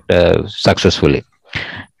project successfully.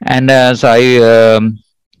 And so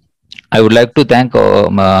I would like to thank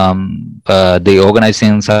the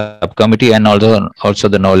organizing subcommittee and also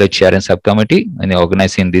the knowledge sharing subcommittee in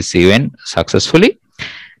organizing this event successfully,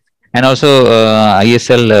 and also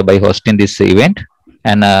ISL by hosting this event,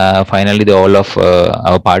 and finally all of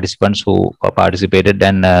our participants who participated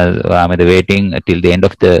and waiting till the end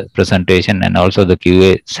of the presentation and also the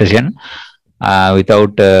QA session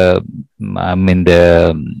without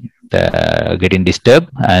getting disturbed,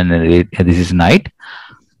 and this is night.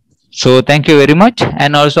 So thank you very much,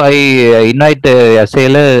 and also I invite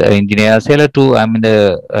Engineer Yasela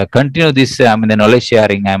to continue this the knowledge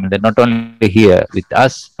sharing not only here with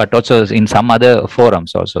us but also in some other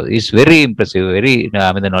forums also. It's very impressive, very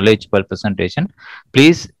knowledgeable presentation.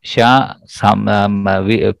 Please share some.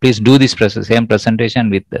 Please do this same presentation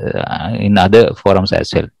with in other forums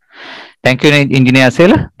as well. Thank you, Engineer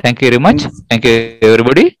Yasela. Thank you very much. Thank you,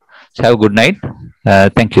 everybody. Have a good night.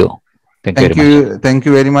 Thank you. Thank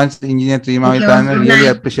you very much, Engineer Trimavitan. Really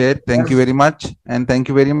appreciate. Thank you very much, and thank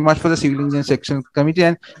you very much for the Civil Engineering Section Committee.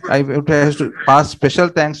 And I have to pass special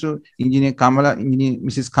thanks to Engineer Kamala,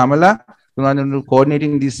 Mrs. Kamala, for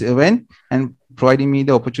coordinating this event and providing me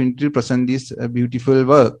the opportunity to present this beautiful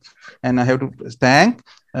work. And I have to thank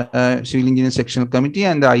Civil Engineering Section Committee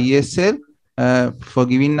and the ISL for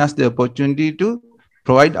giving us the opportunity to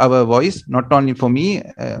provide our voice. Not only for me,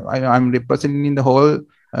 I'm representing the whole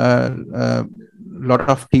lot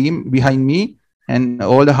of team behind me and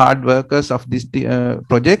all the hard workers of this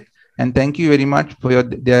project, And thank you very much for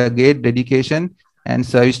their great dedication and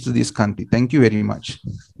service to this country. Thank you very much.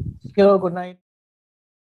 Good night.